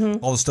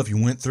 all the stuff he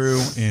went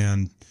through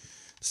and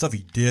stuff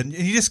he did, and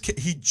he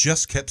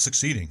just kept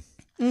succeeding.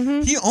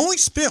 He only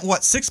spent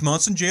 6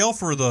 months in jail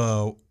for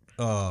the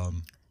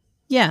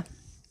Yeah.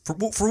 for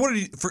what did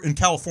he for in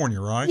California,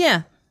 right?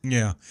 Yeah.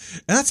 Yeah,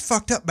 and that's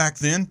fucked up back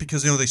then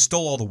because they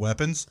stole all the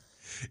weapons.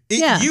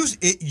 Yeah.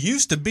 It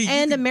used to be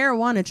And a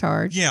marijuana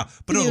charge. yeah,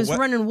 but He no, was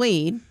running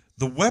weed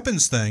the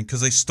weapons thing because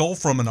they stole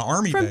from an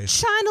army from base.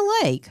 China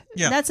Lake.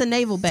 Yeah. That's a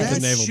naval base. That's a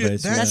naval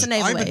base, yeah. That's a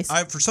naval base.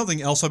 For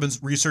something else I've been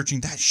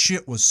researching, that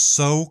shit was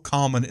so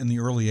common in the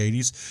early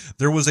 80s.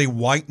 There was a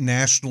white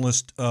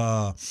nationalist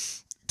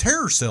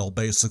terror cell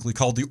basically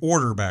called the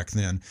Order back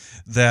then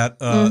that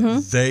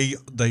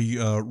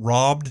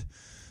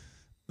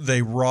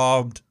they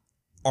robbed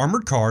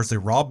armored cars, they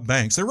robbed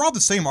banks. They robbed the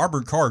same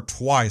armored car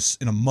twice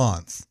in a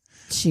month.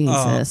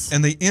 Jesus.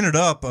 And they ended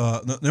up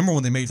remember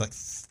when they made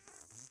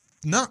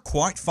not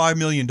quite $5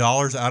 million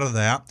out of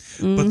that,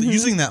 but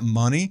using that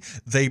money,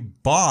 they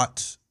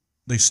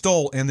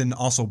stole and then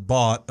also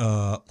bought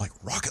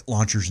rocket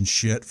launchers and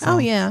shit from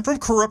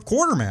corrupt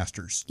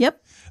quartermasters.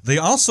 Yep. They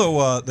also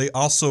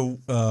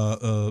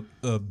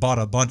bought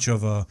a bunch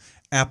of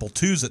Apple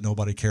IIs that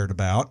nobody cared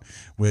about,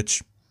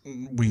 which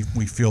we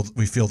feel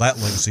that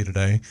legacy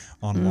today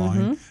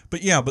online.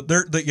 But yeah,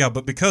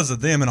 but because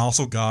of them and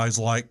also guys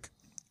like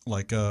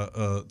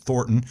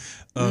Thornton,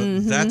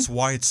 that's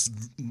why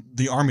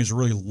the Army's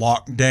really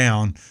locked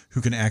down who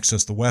can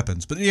access the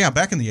weapons. But yeah,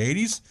 back in the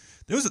 80s,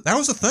 that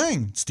was a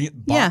thing.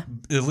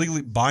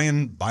 Illegally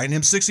buying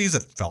M60s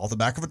that fell off the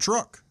back of a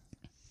truck.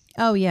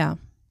 Oh yeah.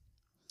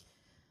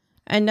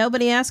 And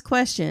nobody asked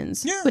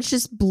questions, which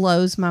just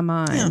blows my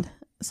mind. Yeah.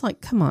 It's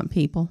like, come on,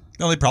 people.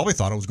 No, they probably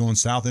thought it was going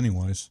south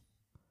anyways.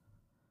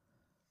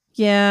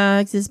 Yeah,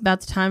 it's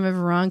about the time of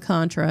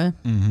Iran-Contra.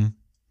 No,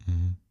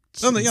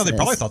 they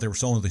probably thought they were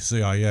selling to the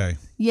CIA.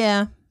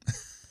 Yeah.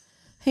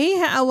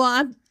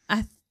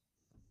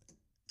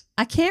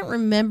 I can't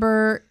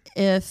remember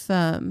if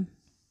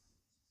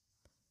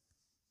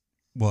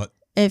What?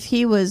 if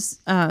he was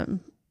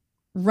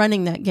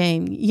running that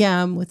game.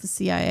 Yeah, I'm with the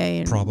CIA.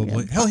 And,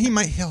 Probably. yeah. He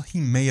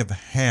may have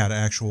had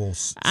actual.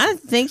 I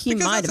think he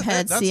Because might have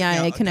had that's-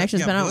 CIA yeah,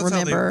 connections, yeah, but I don't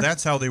remember.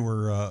 That's how they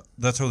were.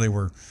 That's how they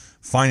were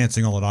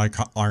financing all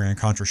that Iran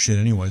Contra shit,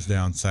 anyways,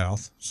 down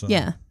south. So.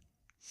 Yeah.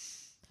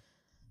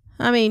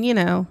 I mean,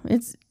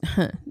 it's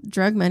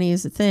drug money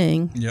is a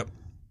thing. Yep.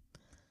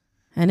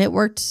 And it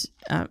worked.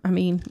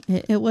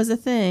 It was a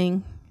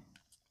thing.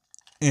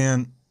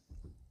 And,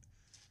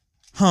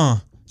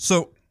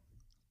 so,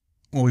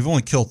 well, we've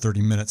only killed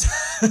 30 minutes.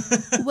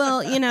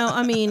 Well,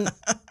 Yeah,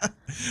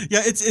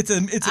 it's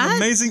an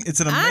amazing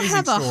I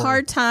have story. a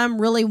hard time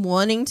really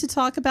wanting to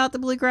talk about the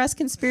Bluegrass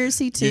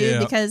Conspiracy too, Yeah.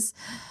 because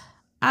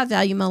I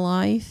value my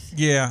life.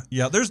 Yeah.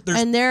 There's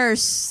And there are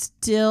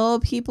still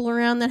people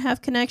around that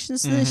have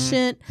connections to this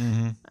shit.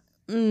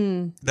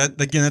 that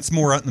again. That's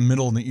more out in the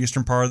middle in the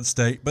eastern part of the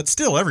state, but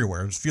still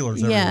everywhere. There's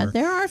feelers Yeah, everywhere.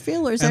 there are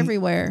feelers And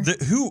everywhere.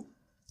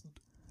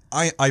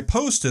 I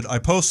posted the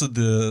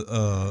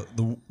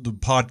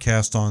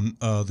podcast on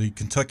the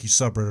Kentucky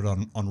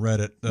subreddit on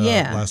Reddit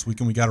last week,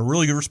 and we got a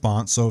really good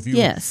response. So if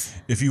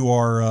you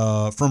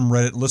are from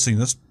Reddit listening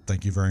to this,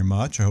 thank you very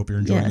much. I hope you're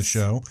enjoying the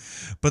show.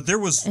 But there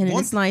was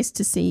it's nice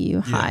to see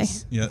you. Hi.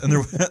 Yeah, and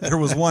there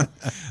was one.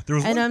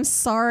 And I'm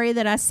sorry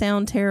that I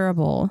sound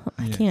terrible.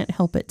 I can't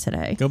help it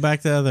today. Go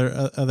back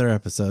to other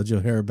episodes.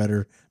 You'll hear a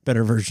better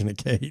version of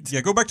Kate.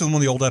 Yeah, go back to one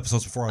of the old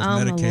episodes before I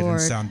was medicated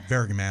and sound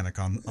very manic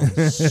on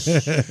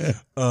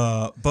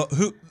but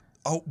who?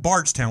 Oh,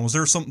 Bardstown. Was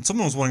there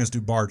someone was wanting us to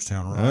do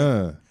Bardstown, right?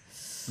 I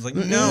was like,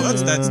 no,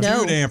 that's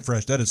too damn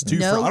fresh. That is too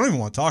fresh. I don't even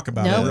want to talk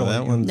about it. Really.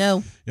 That one,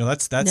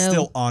 that's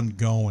still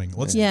ongoing.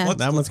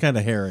 That one's kind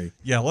of hairy.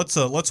 Yeah, let's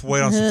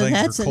wait on some things.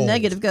 That's that are a cold.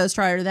 negative Ghost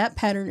Rider. That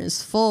pattern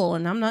is full,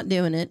 and I'm not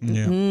doing it.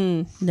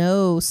 Yeah.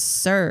 No,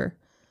 sir.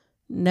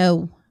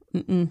 No.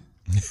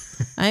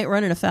 I ain't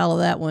running afoul of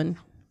that one.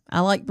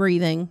 I like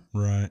breathing.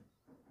 Right.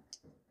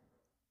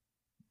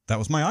 That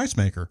was my ice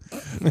maker.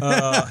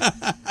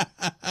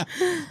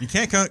 You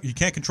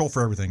can't control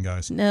for everything,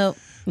 guys. No.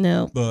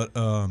 But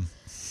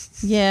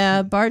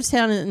yeah,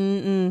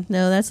 Bardstown.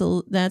 No,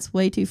 that's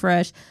way too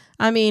fresh.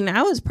 I mean,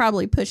 I was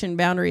probably pushing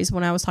boundaries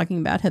when I was talking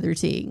about Heather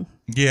Teague.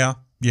 Yeah.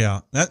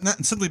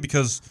 Not simply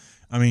because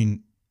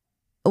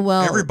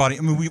everybody.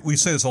 I mean, we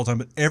say this all the time,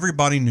 but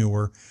everybody knew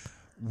her.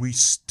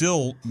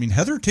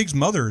 Heather Teague's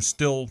mother is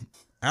still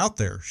out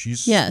there.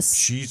 She's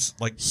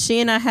like,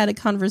 she and I had a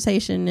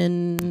conversation,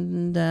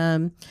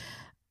 and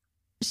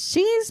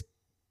she's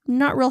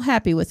not real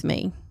happy with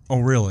me. Oh,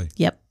 really?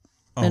 Yep.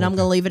 And I'm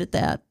going to leave it at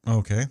that.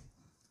 Okay.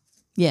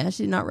 Yeah,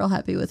 she's not real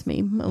happy with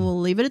me.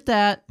 We'll leave it at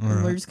that.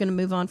 And we're just going to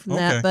move on from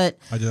that. But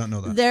I did not know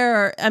that.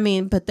 There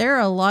are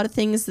a lot of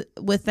things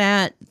with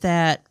that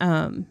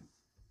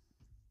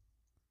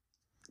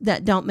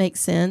don't make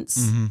sense.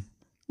 Mm-hmm.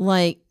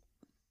 Like,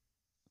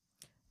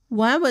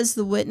 why was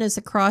the witness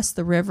across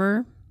the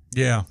river?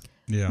 Yeah.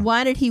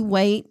 Why did he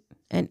wait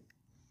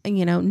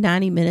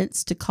 90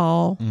 minutes to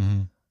call?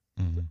 Mm-hmm.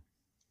 Mm-hmm.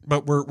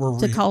 But we're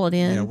call it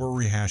in. Yeah, we're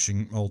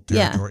rehashing old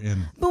territory. Yeah.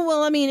 But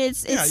it's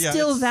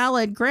still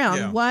valid ground.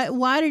 Yeah.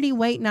 Why did he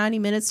wait 90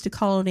 minutes to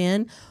call it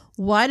in?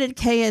 Why did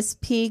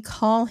KSP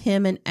call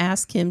him and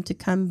ask him to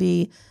come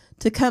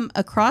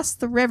across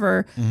the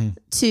river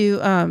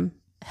to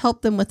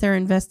help them with their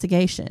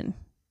investigation?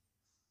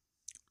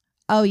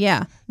 Oh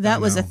yeah, that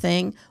was a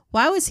thing.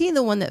 Why was he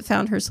the one that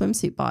found her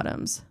swimsuit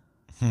bottoms?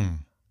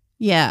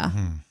 Yeah.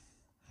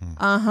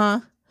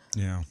 Uh-huh.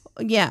 Yeah.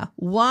 Yeah.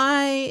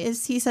 Why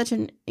is he such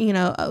a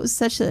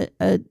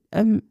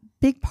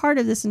big part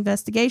of this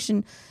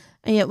investigation,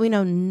 and yet we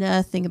know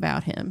nothing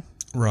about him?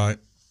 Right.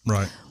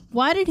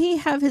 Why did he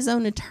have his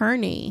own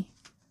attorney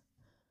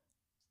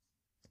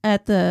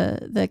at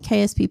the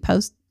KSP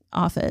post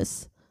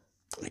office?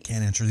 I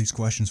can't answer these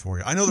questions for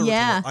you. I know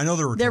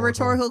they're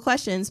rhetorical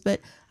questions,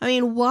 but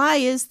why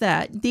is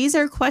that? These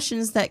are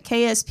questions that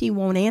KSP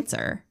won't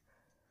answer.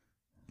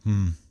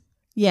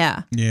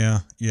 Yeah. Yeah,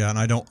 and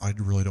I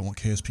really don't want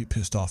KSP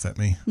pissed off at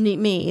me.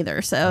 Me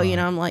either. So,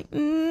 I'm like,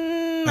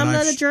 I'm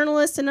not a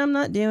journalist and I'm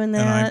not doing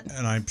that.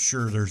 And I'm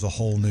sure there's a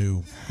whole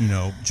new,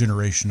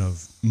 generation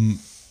of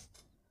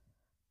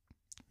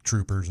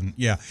troopers and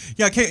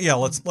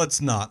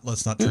let's not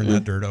turn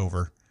that dirt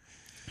over.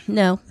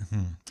 No.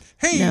 Mm-hmm.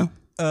 Hey, no.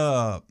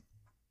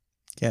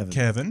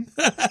 Kevin.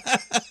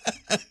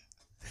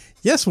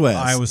 Yes, Wes.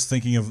 I was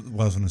thinking of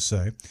what I was going to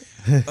say.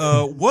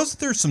 Was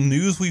there some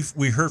news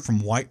we heard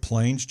from White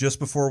Plains just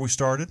before we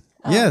started?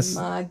 Yes.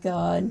 Oh my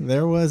God.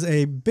 There was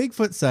a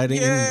Bigfoot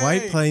sighting in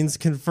White Plains,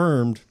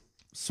 confirmed,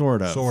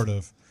 sort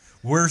of.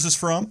 Where's this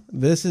from?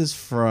 This is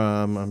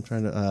from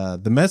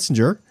The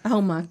Messenger.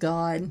 Oh my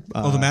God.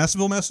 The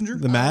Madisonville Messenger?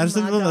 The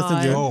Madisonville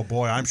Messenger. Oh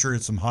boy, I'm sure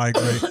it's some high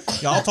grade.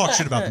 Yeah, I'll talk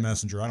shit about the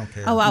Messenger. I don't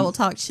care. Oh, I will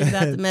talk shit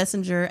about the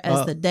Messenger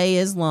as the day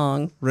is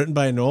long. Written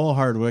by Noel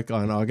Hardwick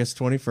on August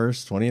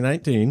 21st,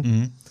 2019.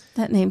 Mm-hmm.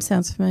 That name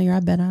sounds familiar. I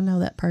bet I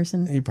know that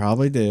person. You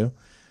probably do.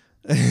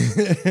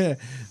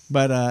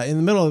 But in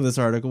the middle of this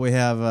article, we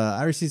have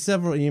I received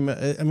several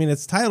emails. I mean,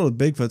 it's titled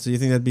Bigfoot, so you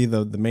think that'd be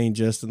the main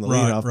gist and the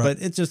lead off, but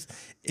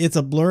it's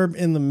a blurb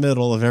in the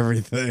middle of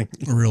everything.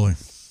 Really?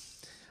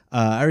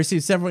 I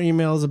received several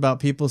emails about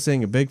people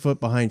seeing a Bigfoot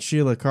behind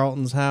Sheila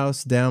Carlton's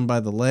house down by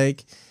the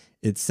lake.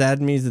 It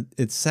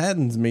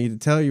saddens me to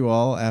tell you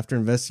all, after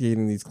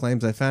investigating these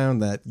claims, I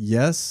found that,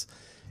 yes,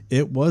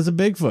 it was a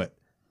Bigfoot.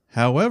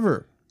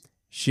 However,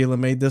 Sheila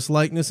made this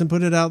likeness and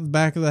put it out the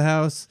back of the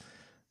house.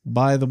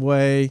 By the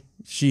way,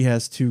 she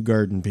has two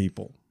garden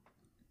people.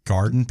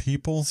 Garden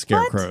people?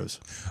 Scarecrows.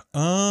 What?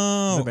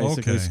 Oh, they're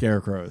basically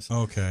scarecrows.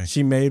 Okay.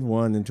 She made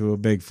one into a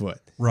Bigfoot.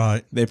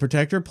 Right. They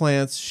protect her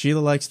plants. Sheila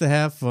likes to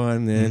have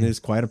fun and is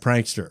quite a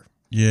prankster.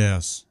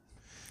 Yes.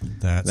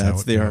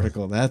 That's the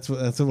article. That's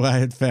what I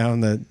had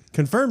found, that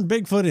confirmed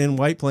Bigfoot in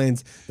White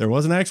Plains. There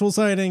was an actual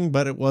sighting,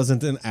 but it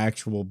wasn't an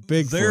actual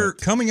Bigfoot. They're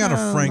coming out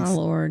of Frankfurt. My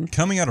Lord.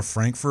 Coming out of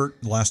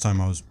Frankfurt. Last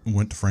time I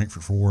went to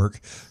Frankfurt for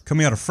work.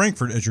 Coming out of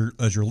Frankfurt, as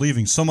you're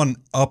leaving, someone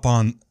up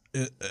on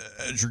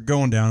as you're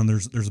going down, and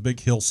there's a big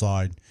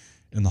hillside,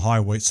 in the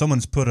highway.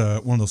 Someone's put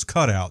one of those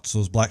cutouts,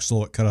 those black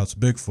silhouette cutouts of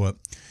Bigfoot.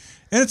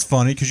 And it's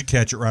funny because you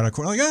catch it right out of the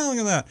corner. Like, oh, look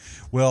at that.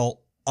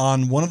 Well,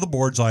 on one of the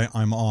boards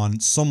I'm on,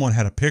 someone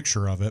had a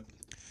picture of it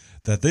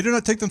that they did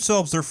not take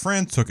themselves. Their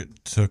friend took it,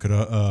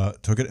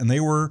 and they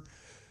were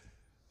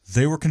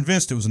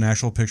convinced it was an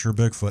actual picture of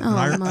Bigfoot. Oh,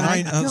 and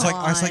my I was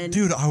like, God.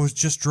 dude, I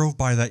just drove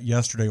by that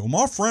yesterday. Well,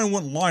 my friend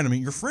wouldn't lie to me.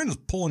 Your friend is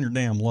pulling your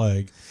damn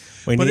leg.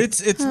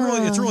 It's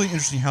really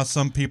interesting how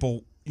some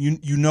people,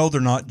 you know,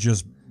 they're not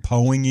just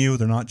poeing you.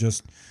 They're not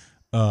just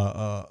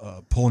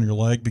pulling your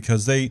leg,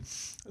 because they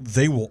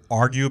will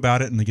argue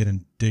about it and they get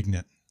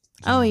indignant.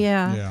 Oh,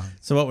 yeah. Yeah.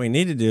 So what we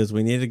need to do is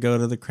we need to go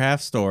to the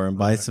craft store and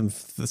buy some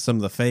of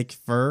the fake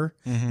fur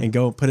and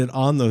go put it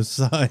on those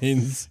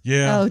signs.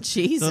 Yeah. Oh, So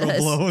Jesus. it'll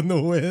blow in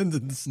the wind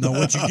and stuff. No,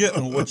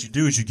 what you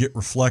do is you get a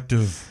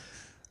reflector,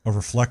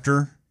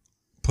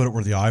 put it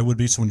where the eye would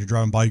be. So when you're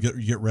driving by, you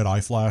get red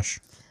eye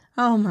flash.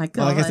 Oh, my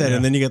God. Like I said, Yeah.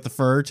 and then you get the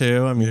fur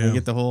too. I mean, Yeah. you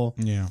get the whole.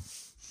 Yeah.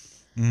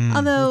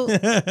 Although,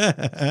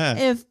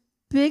 if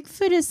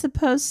Bigfoot is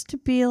supposed to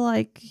be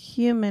like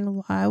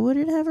human, why would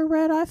it have a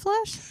red eye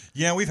flash?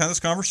 Yeah, we've had this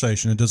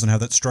conversation. It doesn't have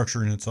that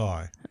structure in its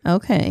eye.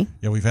 Okay.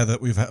 Yeah, we've had that.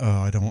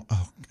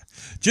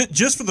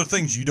 Just for the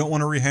things you don't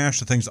want to rehash,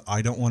 the things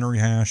I don't want to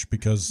rehash,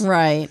 because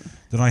Right.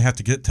 then I have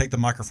to take the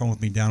microphone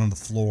with me down on the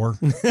floor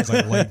as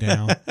I lay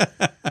down.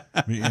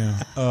 But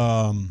yeah.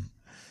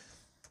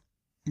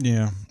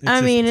 Yeah.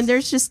 And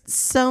there's just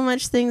so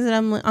much things that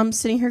I'm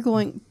sitting here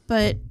going,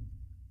 but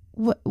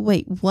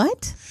wait,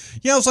 what?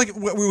 Yeah, it was like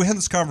we had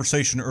this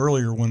conversation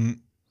earlier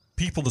when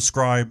people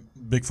describe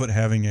Bigfoot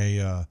having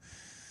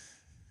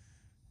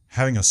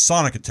a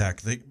sonic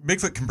attack.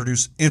 Bigfoot can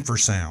produce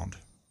infrasound,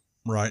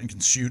 right, and can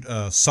shoot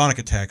sonic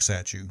attacks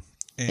at you.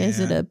 And Is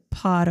it a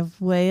pod of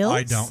whales?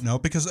 I don't know,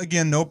 because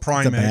again, no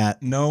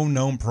bat.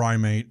 known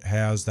primate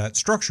has that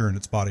structure in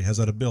its body, has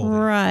that ability.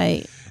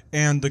 Right.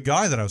 And the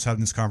guy that I was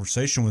having this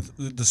conversation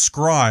with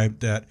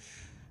described that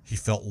he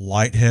felt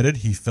lightheaded,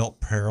 he felt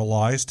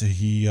paralyzed,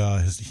 he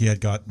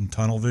had gotten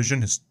tunnel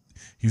vision,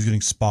 he was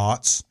getting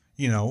spots,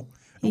 you know.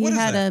 He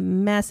had a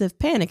massive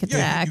panic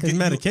attack. you His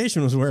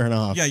medication was wearing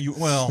off. Yeah, you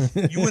went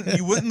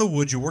in the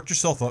woods, you worked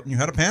yourself up, and you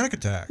had a panic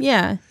attack.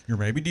 Yeah. You're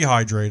maybe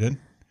dehydrated.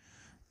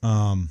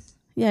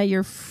 Yeah,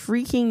 you're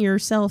freaking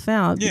yourself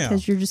out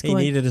because you're just He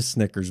going, needed a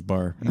Snickers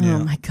bar.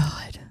 oh my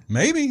God.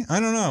 Maybe,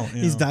 I don't know.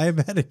 He's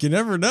diabetic. You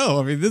never know.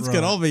 I mean, this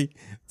could all be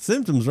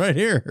symptoms right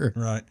here.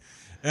 Right.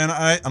 And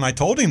I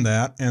told him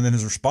that, and then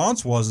his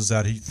response was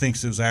that he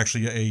thinks it was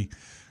actually a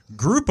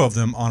group of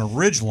them on a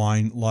ridge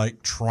line,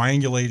 like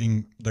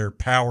triangulating their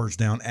powers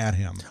down at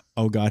him.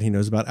 Oh, God, he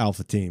knows about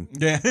Alpha Team.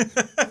 Yeah.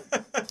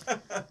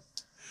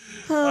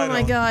 Oh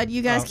my God,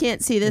 you guys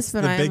can't see this,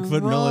 but the I'm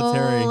Bigfoot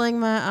military. rolling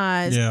my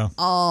eyes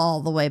all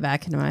the way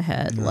back into my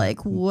head, like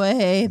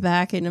way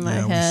back into my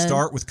head. We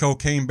start with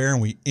Cocaine Bear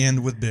and we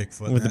end with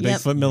Bigfoot. With the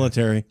Bigfoot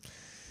military.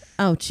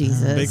 Oh,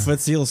 Jesus. Bigfoot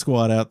SEAL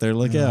Squad out there.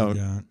 Look out.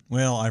 God.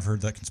 Well, I've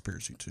heard that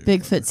conspiracy too.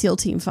 Bigfoot SEAL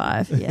Team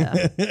 5.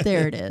 Yeah,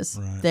 there it is.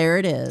 Right. There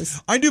it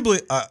is. I do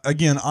believe,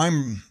 again,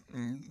 I'm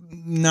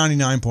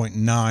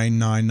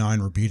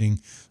 99.999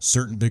 repeating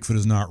certain Bigfoot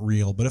is not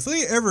real. But if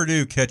they ever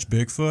do catch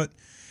Bigfoot,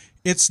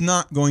 it's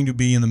not going to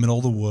be in the middle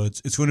of the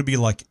woods. It's going to be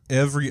like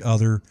every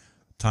other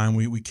time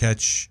we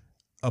catch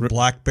a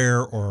black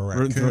bear or a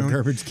raccoon. A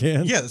garbage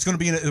can. Yeah, it's going to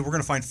be. We're going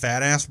to find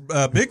fat ass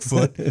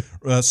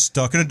Bigfoot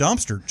stuck in a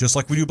dumpster, just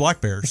like we do black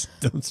bears.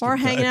 Or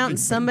hanging out in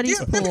somebody's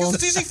Because pool.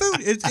 it's easy food.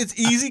 It's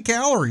easy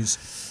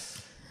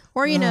calories.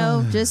 Or,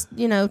 just,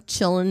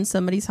 chilling in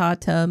somebody's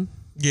hot tub.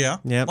 Yeah,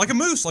 Yep. like a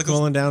moose, like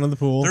Cooling down in the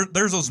pool.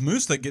 There's those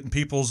moose that get in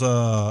people's.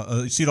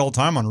 You see it all the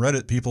time on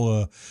Reddit.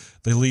 People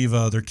they leave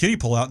their kiddie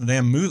pool out, and the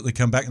damn moose. They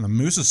come back, and the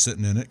moose is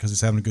sitting in it because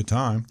he's having a good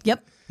time.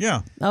 Yep.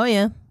 Yeah. Oh,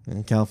 yeah.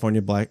 And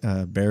California black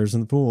bears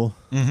in the pool.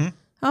 Mm-hmm.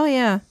 Oh,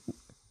 yeah.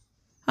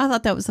 I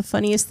thought that was the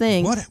funniest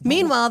thing.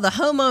 Meanwhile, the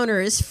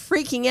homeowner is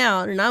freaking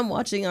out, and I'm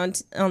watching on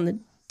the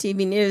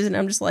TV news, and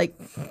I'm just like,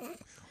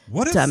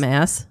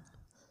 dumbass.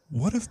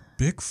 What if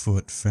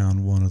Bigfoot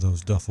found one of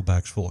those duffel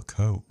bags full of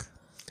coke?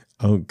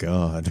 Oh,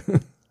 God.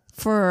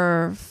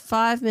 For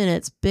 5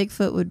 minutes,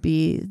 Bigfoot would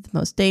be the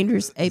most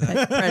dangerous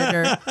apex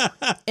predator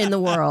in the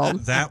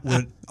world. That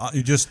would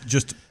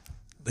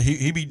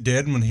he'd be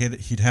dead when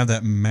he'd have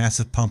that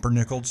massive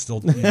pumpernickel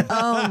still.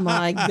 Oh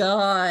my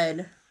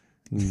God.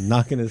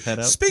 Knocking his head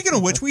up. Speaking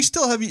of which, we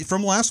still have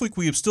from last week.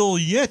 We have still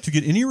yet to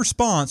get any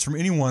response from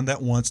anyone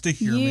that wants to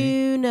hear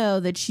me. You know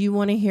that you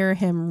want to hear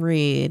him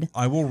read.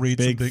 I will read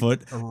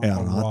Bigfoot some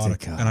erotica,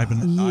 erotica. and I've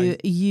been.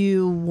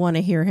 You want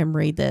to hear him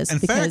read this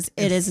because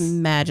it is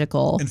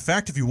magical. In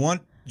fact, if you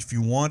want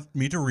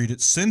me to read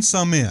it, send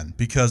some in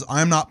because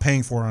I'm not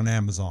paying for it on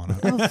Amazon.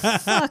 Oh,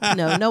 fuck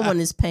no. No one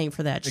is paying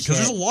for that shit. Because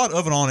there's a lot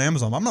of it on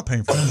Amazon. I'm not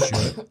paying for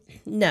that shit.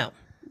 No.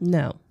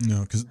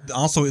 Because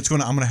also I'm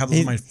going to have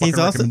those in my fucking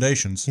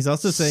recommendations. He's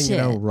also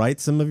saying,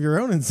 write some of your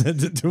own and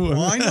send it to him.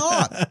 Why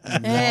not?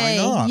 Hey,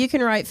 Why not? you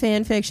can write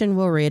fan fiction.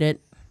 We'll read it.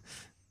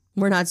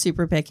 We're not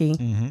super picky.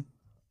 Mm-hmm.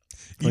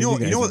 You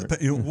know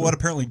what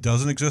apparently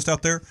doesn't exist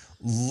out there?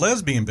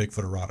 Lesbian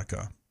Bigfoot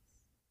erotica.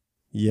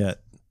 yet.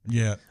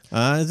 Yeah.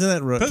 Isn't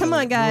that Come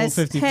on, guys.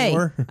 Rule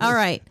 54? Hey, all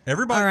right.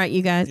 Everybody. All right,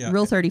 you guys. Yeah.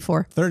 Rule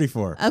 34.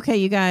 34. Okay,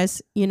 you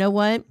guys. You know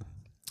what?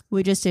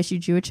 We just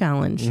issued you a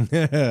challenge.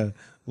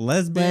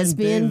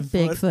 Lesbian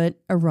Bigfoot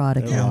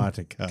erotica.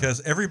 erotica.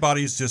 Because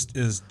everybody's just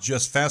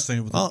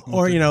fascinated with,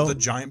 the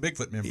giant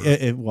Bigfoot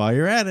member. While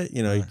you're at it,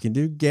 you can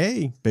do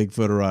gay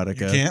Bigfoot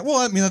erotica. You can't. Well,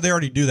 I mean, they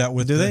already do that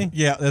with. Do they?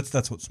 Yeah,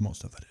 that's what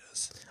most of it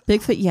is.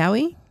 Bigfoot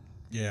Yowie?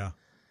 Yeah.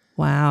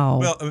 Wow.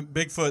 Well,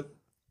 Bigfoot.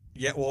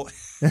 Yeah. Well,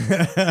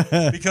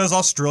 because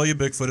Australia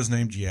Bigfoot is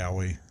named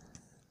Yowie.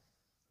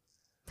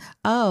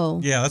 Oh.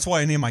 Yeah, that's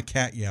why I named my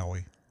cat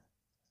Yowie.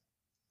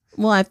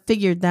 Well, I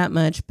figured that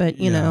much, but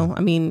you Yeah. know,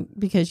 I mean,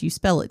 because you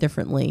spell it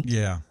differently.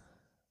 Yeah.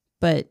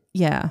 But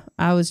yeah,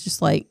 I was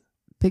just like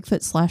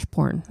Bigfoot /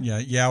 porn.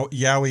 Yeah.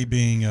 Yowie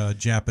being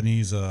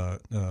Japanese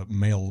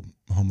male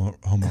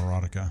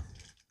homoerotica.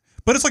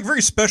 But it's like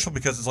very special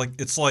because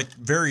it's like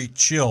very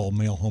chill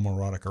male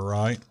homoerotica,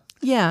 right?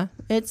 Yeah,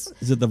 it's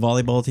Is it the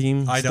volleyball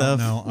team I stuff?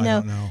 don't know. I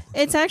don't know.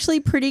 It's actually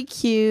pretty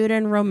cute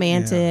and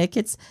romantic.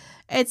 It's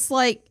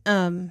like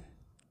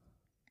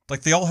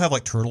Like they all have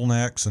like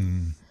turtlenecks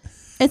and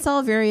it's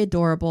all very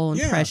adorable and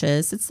Yeah.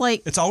 precious. It's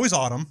like always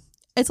autumn.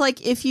 it's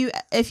like if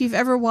you've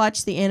ever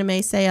watched the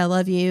anime Say I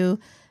Love You,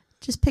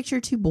 just picture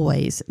two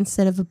boys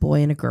instead of a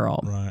boy and a girl.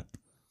 Right.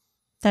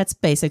 That's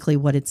basically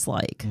what it's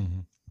like.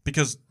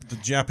 Because the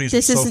Japanese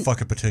This are so isn't-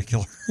 fucking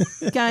particular.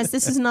 Guys,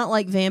 this is not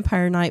like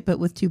Vampire Night but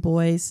with two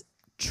boys.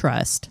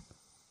 Trust.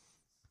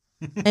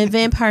 And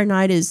Vampire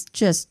Night is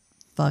just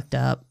fucked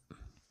up.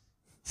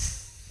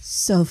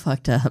 So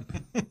fucked up.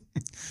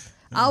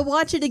 I'll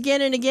watch it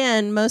again and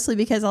again, mostly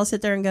because I'll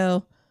sit there and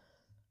go,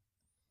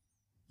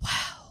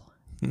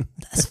 wow,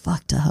 that's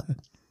fucked up.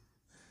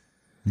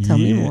 Tell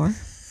me Yeah. more.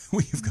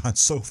 We've gone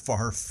so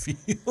far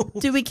afield.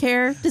 Do we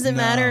care? Does it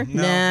matter?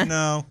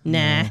 No.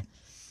 Nah.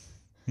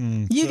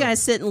 You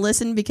guys sit and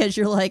listen because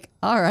you're like,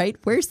 all right,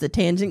 where's the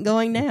tangent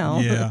going now?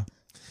 Yeah.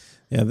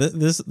 Yeah,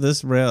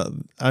 this rail.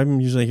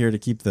 I'm usually here to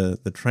keep the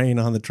train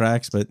on the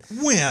tracks, but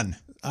When?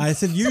 I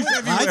said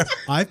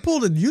I've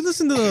pulled it. You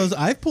listen to those.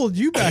 I've pulled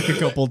you back a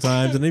couple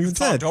times, and even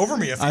said Talked over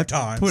me a few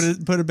times.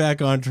 put it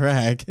back on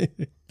track,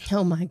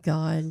 Oh my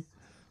God.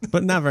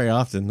 but not very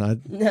often.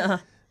 Nah.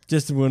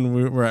 Just when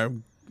we were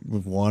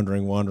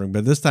wandering.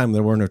 But this time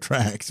there were no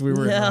tracks. We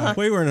were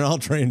in an all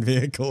train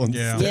vehicle. And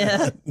Yeah.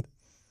 Yeah.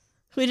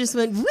 We just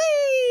went,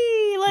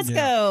 wee, let's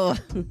go.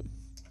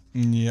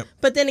 Yep.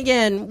 But then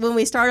again, when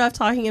we start off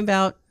talking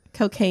about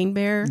Cocaine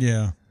Bear,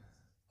 Yeah.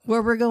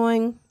 where we're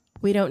going,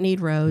 we don't need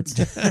roads.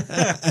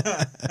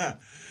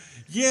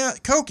 Yeah.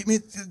 Coke. I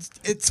mean,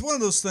 it's one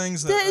of those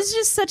things that It's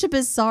just such a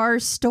bizarre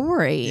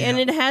story, and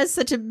it has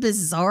such a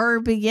bizarre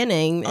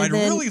beginning. And I'd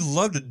really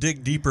love to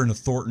dig deeper into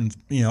Thornton's.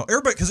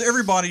 Because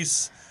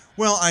everybody's.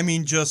 Well, I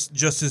mean, just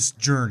his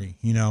journey.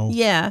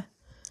 yeah,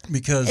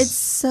 Because it's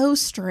so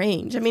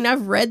strange. I mean,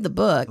 I've read the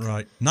book.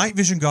 right, night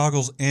vision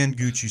goggles and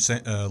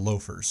Gucci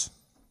loafers.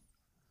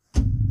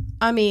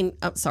 I mean,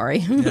 I'm sorry.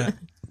 Yeah.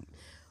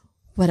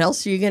 What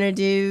else are you gonna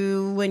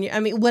do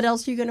what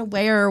else are you gonna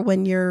wear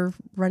when you're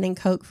running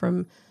coke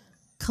from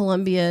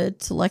Columbia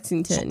to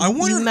Lexington? So I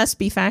wonder- you must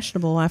be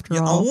fashionable after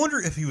Yeah, all. I wonder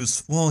if he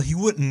was. Well, he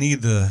wouldn't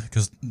need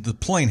because the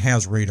plane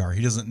has radar.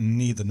 He doesn't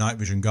need the night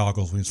vision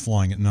goggles when he's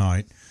flying at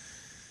night.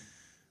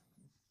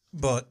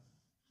 But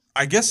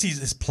I guess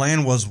his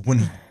plan was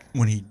when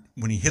he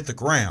hit the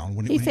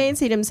ground. He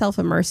fancied himself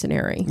a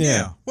mercenary.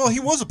 Yeah. Well, he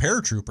was a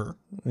paratrooper.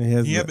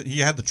 He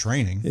had the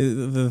training.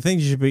 The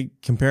things you should be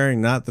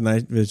comparing, not the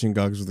night vision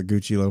goggles with the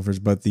Gucci loafers,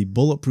 but the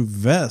bulletproof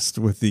vest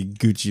with the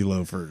Gucci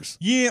loafers.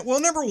 Yeah.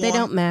 Well, number one, They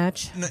don't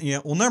match. Yeah.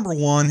 Well, number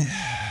one,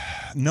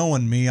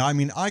 knowing me, I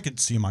mean, I could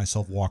see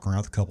myself walking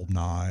around with a couple of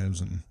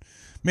knives and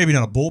maybe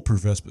not a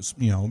bulletproof vest, but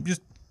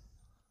just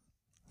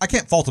I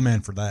can't fault a man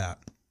for that.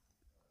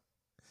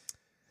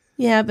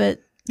 Yeah, but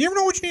You never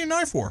know what you need a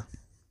knife for.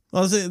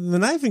 Well, the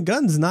knife and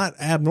gun's not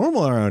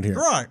abnormal around here.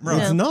 Right.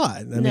 It's not.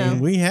 I mean,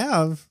 we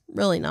have.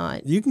 really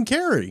not. You can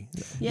carry.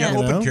 Yeah.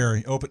 Open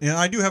carry. Open. And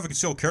I do have a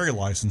concealed carry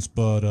license,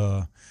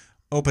 but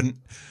open.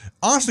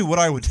 Honestly, what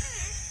I would,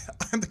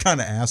 I'm the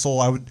kind of asshole.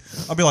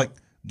 I'll be like,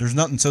 there's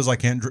nothing says I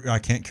can't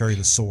carry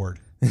the sword.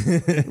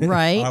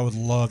 Right. I would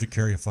love to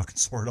carry a fucking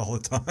sword all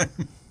the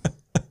time.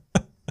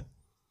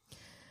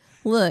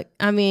 Look,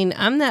 I mean,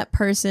 I'm that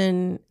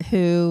person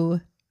who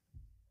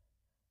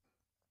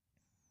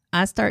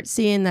I start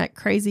seeing that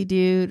crazy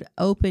dude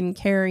open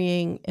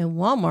carrying in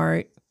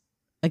Walmart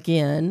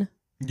again.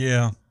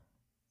 Yeah.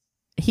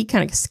 He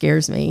kind of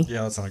scares me.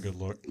 Yeah, that's not a good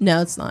look.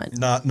 No, it's not.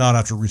 Not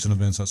after recent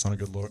events. That's not a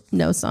good look.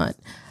 No, it's not.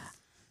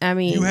 I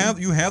mean, You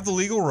have the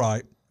legal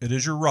right. It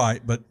is your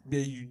right, but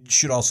you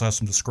should also have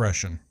some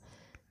discretion.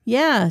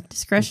 yeah,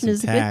 discretion Some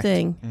is a good tact.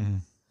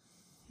 thing.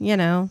 You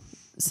know,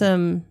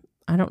 some,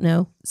 I don't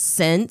know,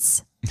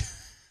 sense.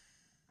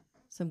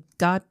 Some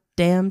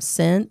goddamn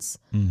sense.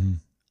 Mm-hmm.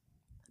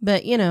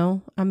 But,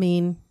 I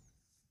mean,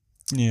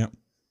 Yeah.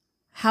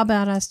 how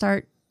about I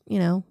start,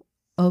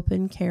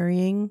 open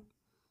carrying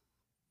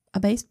a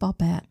baseball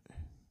bat?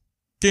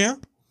 Yeah.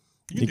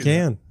 You do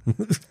can.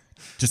 that.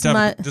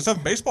 Just have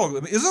a baseball.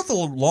 Isn't that the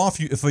law? If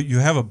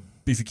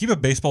you keep a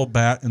baseball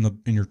bat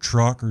in your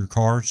truck or your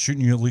car,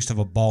 shouldn't you at least have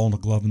a ball and a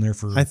glove in there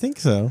for? I think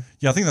so.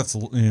 Yeah, I think that's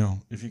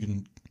if you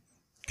can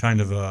kind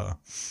of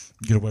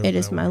get away with it. It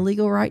is my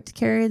legal right to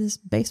carry this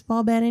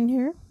baseball bat in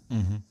here.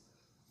 Mm-hmm.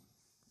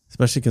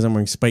 Especially because I'm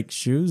wearing spiked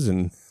shoes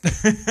and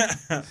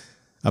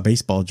a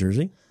baseball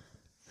jersey.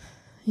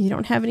 You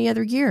don't have any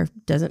other gear.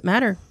 Doesn't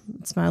matter.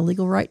 It's my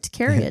legal right to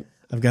carry it.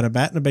 I've got a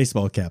bat and a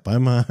baseball cap.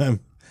 I'm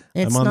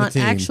It's on not the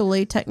team.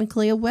 actually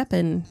technically a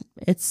weapon.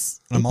 It's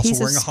I'm a also piece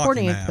of wearing a hockey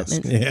sporting mask.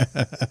 equipment.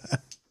 Yeah.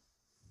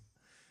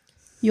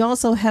 You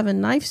also have a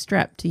knife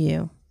strapped to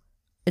you.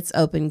 It's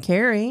open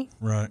carry.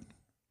 Right.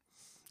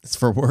 It's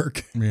for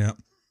work. Yeah.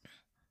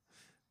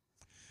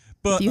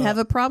 But If you have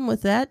a problem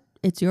with that,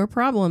 it's your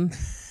problem.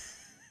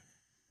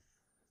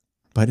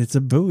 But it's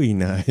a Bowie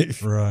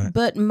knife. right.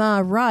 But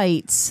my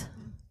rights.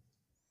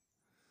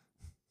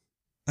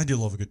 I do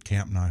love a good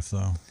camp knife,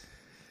 though.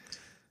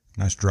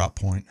 Nice drop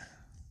point.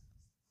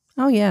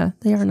 Oh, yeah,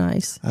 they are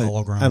nice.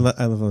 Hollow ground.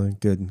 I love a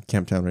good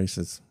Camptown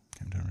races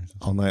Camptown races.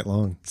 all night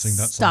long. Sing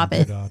that Stop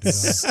song. it. Do-da.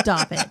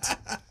 Stop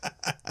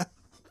it.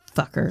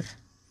 Fucker.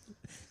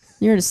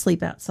 You're going to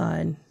sleep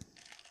outside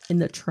in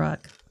the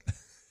truck.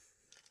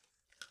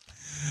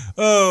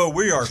 Oh,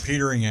 we are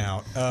petering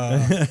out.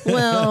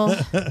 Well,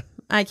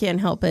 I can't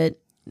help it.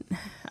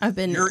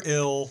 You're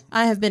ill.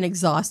 I have been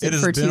exhausted It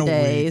has for been 2 a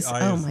days.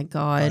 week. Oh my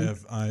God.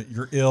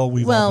 You're ill.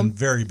 We've all been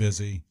very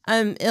busy.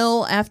 I'm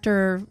ill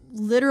after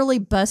literally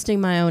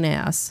busting my own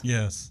ass.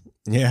 Yes.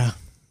 Yeah.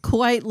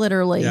 Quite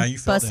literally Yeah, you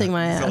fell busting down.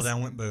 my You ass. fell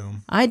down, went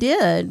boom. I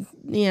did.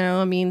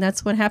 I mean,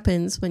 that's what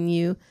happens when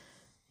you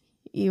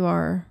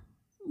are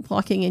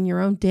walking in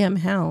your own damn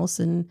house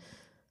and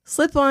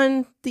slip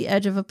on the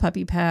edge of a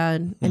puppy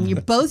pad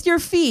and both your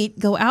feet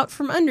go out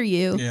from under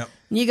you. Yep.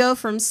 And you go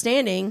from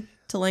standing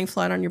to laying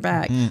flat on your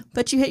back.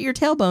 But you hit your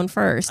tailbone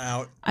first.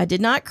 Out. I did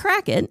not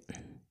crack it,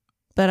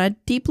 but I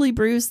deeply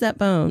bruised that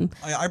bone.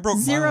 I broke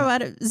Zero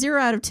mine.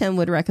 out of 10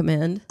 would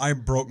recommend. I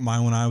broke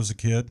mine when I was a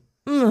kid.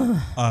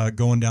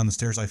 Going down the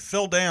stairs. I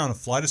fell down a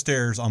flight of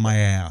stairs on my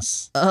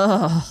ass.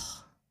 Ugh.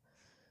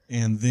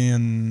 And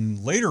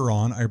then later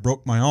on, I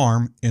broke my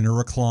arm in a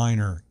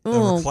recliner. The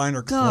Oh,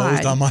 recliner God.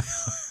 closed on my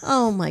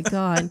Oh my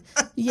God.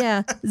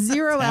 Yeah.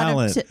 0 out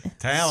of 10.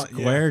 talent.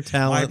 Square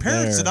talent My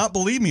parents there. did not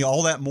believe me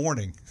all that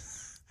morning.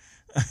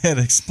 I had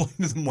to explain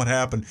to them what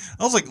happened.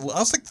 I was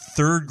like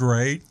third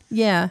grade.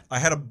 Yeah.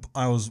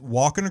 I was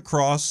walking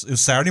across. It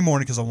was Saturday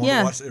morning because I wanted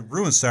to watch. It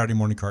ruined Saturday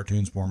morning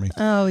cartoons for me.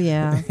 Oh,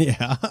 yeah.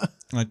 Yeah.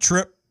 I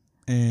tripped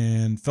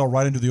and fell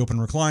right into the open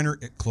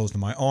recliner. It closed on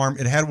my arm.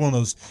 It had one of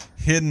those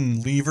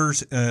hidden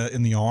levers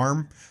in the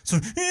arm. So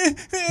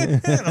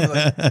and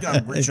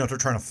I'm reaching out there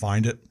trying to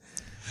find it.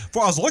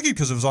 Well, I was lucky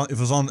because if it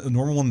was on a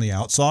normal one on the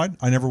outside,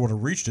 I never would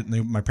have reached it,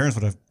 and my parents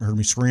would have heard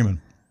me screaming.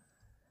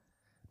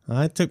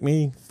 It took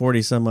me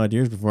 40 some odd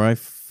years before I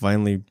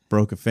finally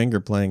broke a finger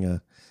playing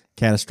a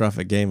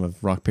catastrophic game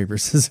of rock, paper,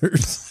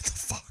 scissors. What the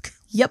fuck?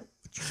 Yep.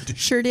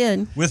 Sure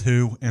did. With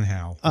who and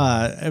how?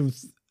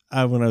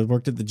 When I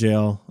worked at the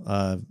jail,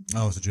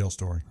 It's a jail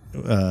story.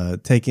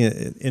 taking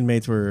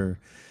inmates we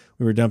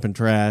were dumping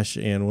trash,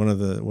 and one of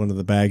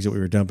the bags that we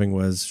were dumping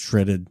was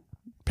shredded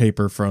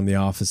paper from the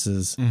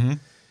offices. Mm-hmm.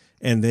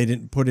 And they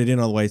didn't put it in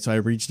all the way, so I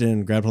reached in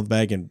and grabbed hold of the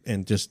bag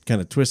and just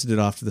kind of twisted it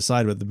off to the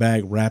side, but the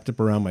bag wrapped up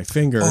around my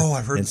finger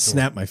I've heard and the story.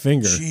 snapped my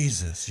finger.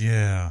 Jesus,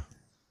 yeah.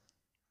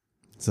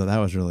 So that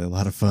was really a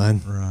lot of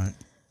fun. Right.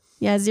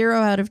 Yeah. 0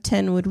 out of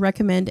 10 would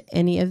recommend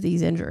any of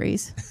these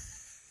injuries.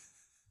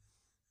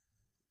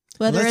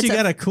 Whether Unless it's you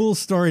got a cool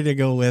story to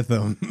go with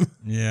them.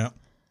 Yeah.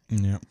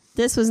 Yeah.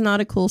 This was not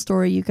a cool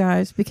story, you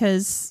guys,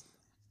 because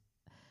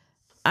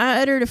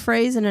I uttered a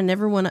phrase and I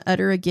never want to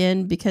utter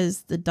again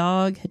because the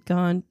dog had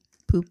gone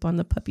poop on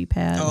the puppy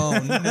pad. Oh,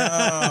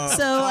 no.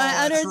 So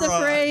I uttered the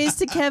phrase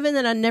to Kevin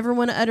that I never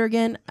want to utter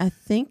again. I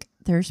think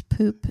there's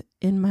poop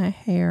in my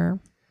hair.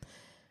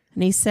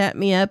 And he sat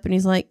me up and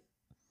he's like,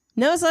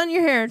 no, it's on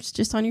your hair. It's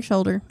just on your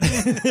shoulder.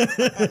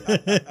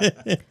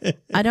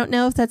 I don't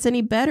know if that's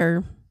any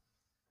better.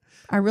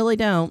 I really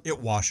don't. It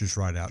washes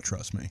right out,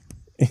 trust me.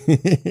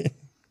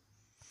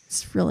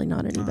 It's really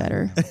not any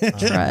better.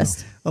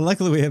 Trust. Well,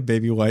 luckily we have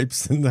baby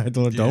wipes, and I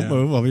told her, don't Yeah.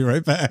 move. I'll be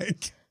right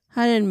back.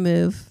 I didn't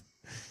move.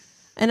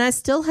 And I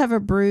still have a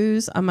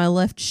bruise on my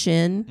left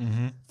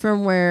shin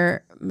from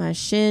where my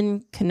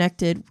shin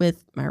connected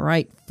with my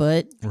right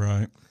foot.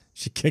 Right.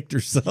 She kicked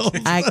herself.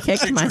 I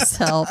kicked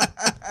myself.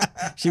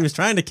 She was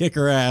trying to kick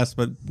her ass,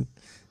 but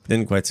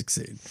didn't quite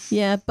succeed.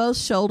 Yeah, both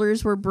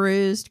shoulders were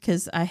bruised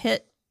because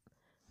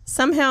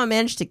somehow I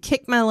managed to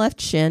kick my left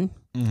shin,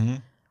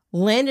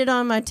 landed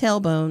on my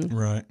tailbone,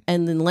 Right.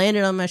 and then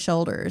landed on my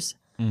shoulders.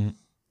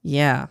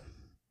 Yeah.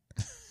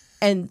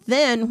 And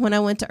then when I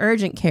went to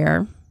urgent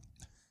care,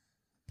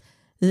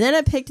 then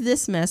I picked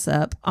this mess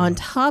up on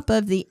top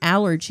of the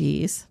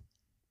allergies.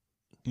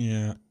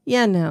 Yeah.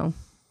 Yeah, no.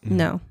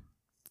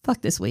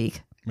 Fuck this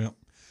week. Well,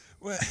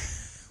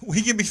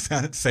 we can be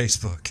found at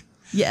Facebook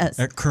Yes.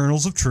 at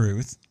Kernels of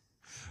Truth.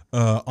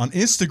 On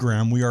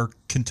Instagram, we are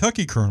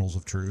Kentucky Kernels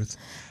of Truth.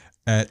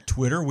 At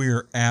Twitter, we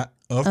are at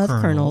of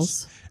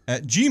Kernels.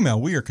 At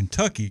Gmail, we are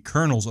Kentucky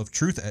Kernels of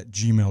Truth at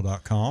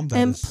gmail.com.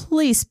 And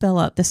please spell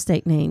out the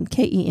state name,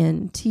 Kentucky.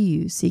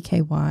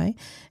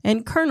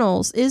 And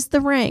Kernels is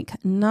the rank,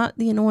 not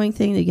the annoying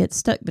thing that gets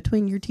stuck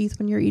between your teeth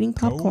when you're eating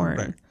popcorn.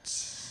 Correct.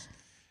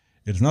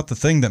 It is not the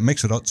thing that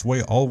makes it its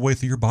way all the way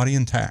through your body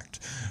intact.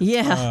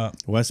 Yeah.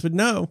 Wes would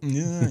know.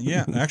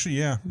 Yeah. Actually,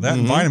 yeah. That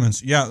and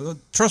vitamins. Yeah.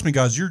 Trust me,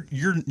 guys. You're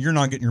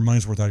not getting your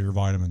money's worth out of your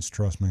vitamins.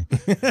 Trust me.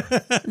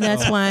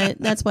 That's why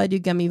I do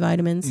gummy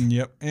vitamins.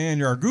 Yep.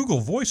 And our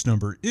Google Voice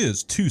number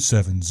is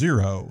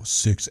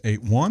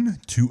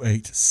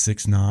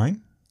 270-681-2869.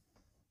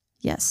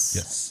 Yes.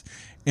 Yes.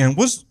 And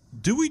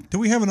do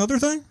we have another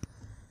thing?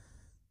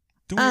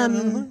 Do we have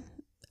another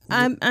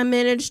thing? I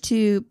managed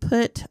to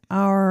put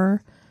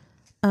our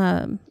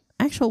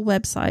actual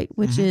website,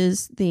 which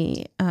is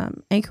the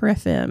Anchor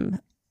FM.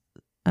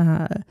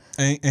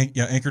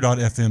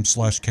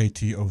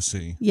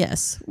 Anchor.fm/KTOC.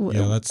 Yes.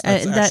 Yeah, that's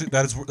actually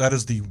that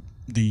is the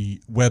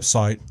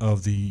website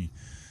of the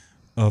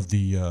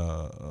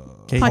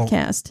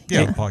podcast.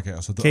 The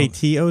podcast. Of the,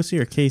 KTOC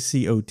or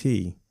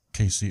KCOT?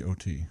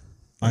 KCOT.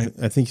 I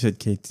think you said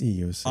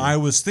KTOC. I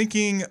was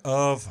thinking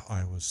of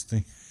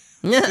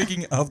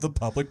the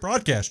public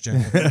broadcast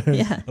channel.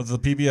 Of the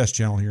PBS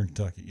channel here in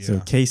Kentucky. Yeah. So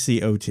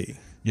KCOT.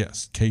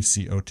 Yes,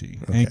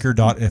 KCOT. Okay.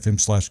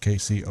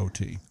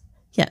 Anchor.fm/KCOT.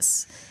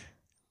 Yes.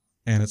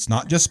 And it's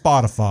not just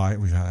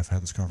Spotify. I've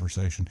had this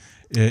conversation.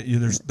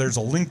 There's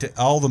a link to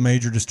all the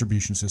major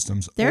distribution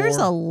systems. There's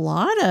a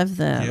lot of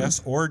them.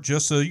 Yes, or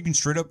just you can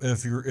straight up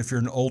if you're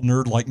an old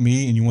nerd like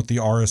me and you want the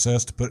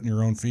RSS to put in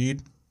your own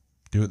feed,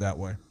 do it that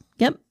way.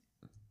 Yep.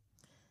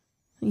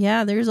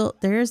 Yeah, there's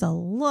a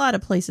lot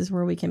of places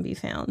where we can be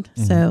found.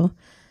 So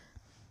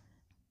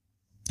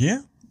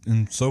yeah.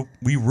 And so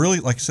we really,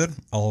 like I said,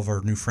 all of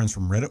our new friends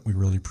from Reddit, we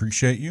really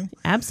appreciate you.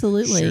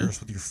 Absolutely. Share us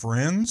with your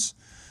friends.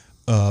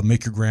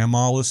 Make your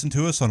grandma listen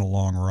to us on a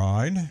long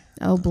ride.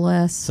 Oh,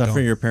 bless.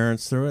 Suffer your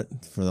parents through it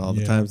for all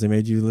the times they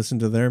made you listen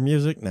to their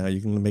music. Now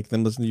you can make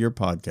them listen to your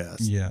podcast.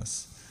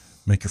 Yes.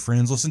 Make your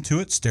friends listen to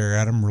it. Stare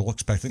at them real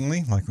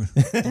expectantly. Like,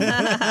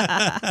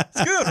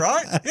 it's good,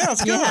 right? Yeah,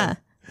 it's good.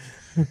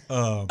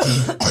 Yeah.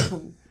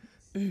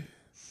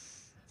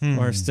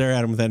 Or stare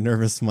at him with that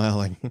nervous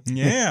smiling.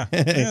 Yeah,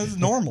 it's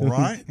normal,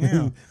 right?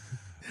 Yeah.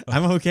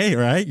 I'm okay,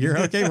 right? You're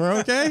okay. We're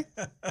okay.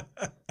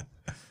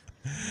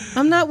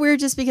 I'm not weird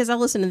just because I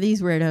listen to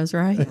these weirdos,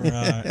 right?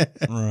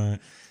 Right.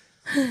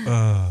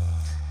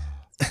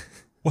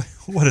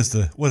 What is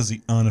the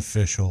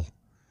unofficial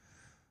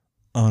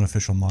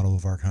motto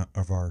of our country?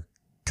 Of our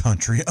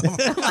country.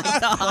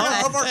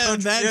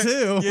 That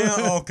too. Yeah.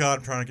 Oh God,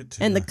 I'm trying to get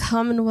to. And the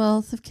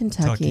Commonwealth of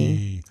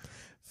Kentucky.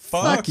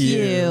 Fuck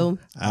you.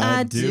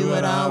 I do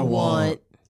what I want.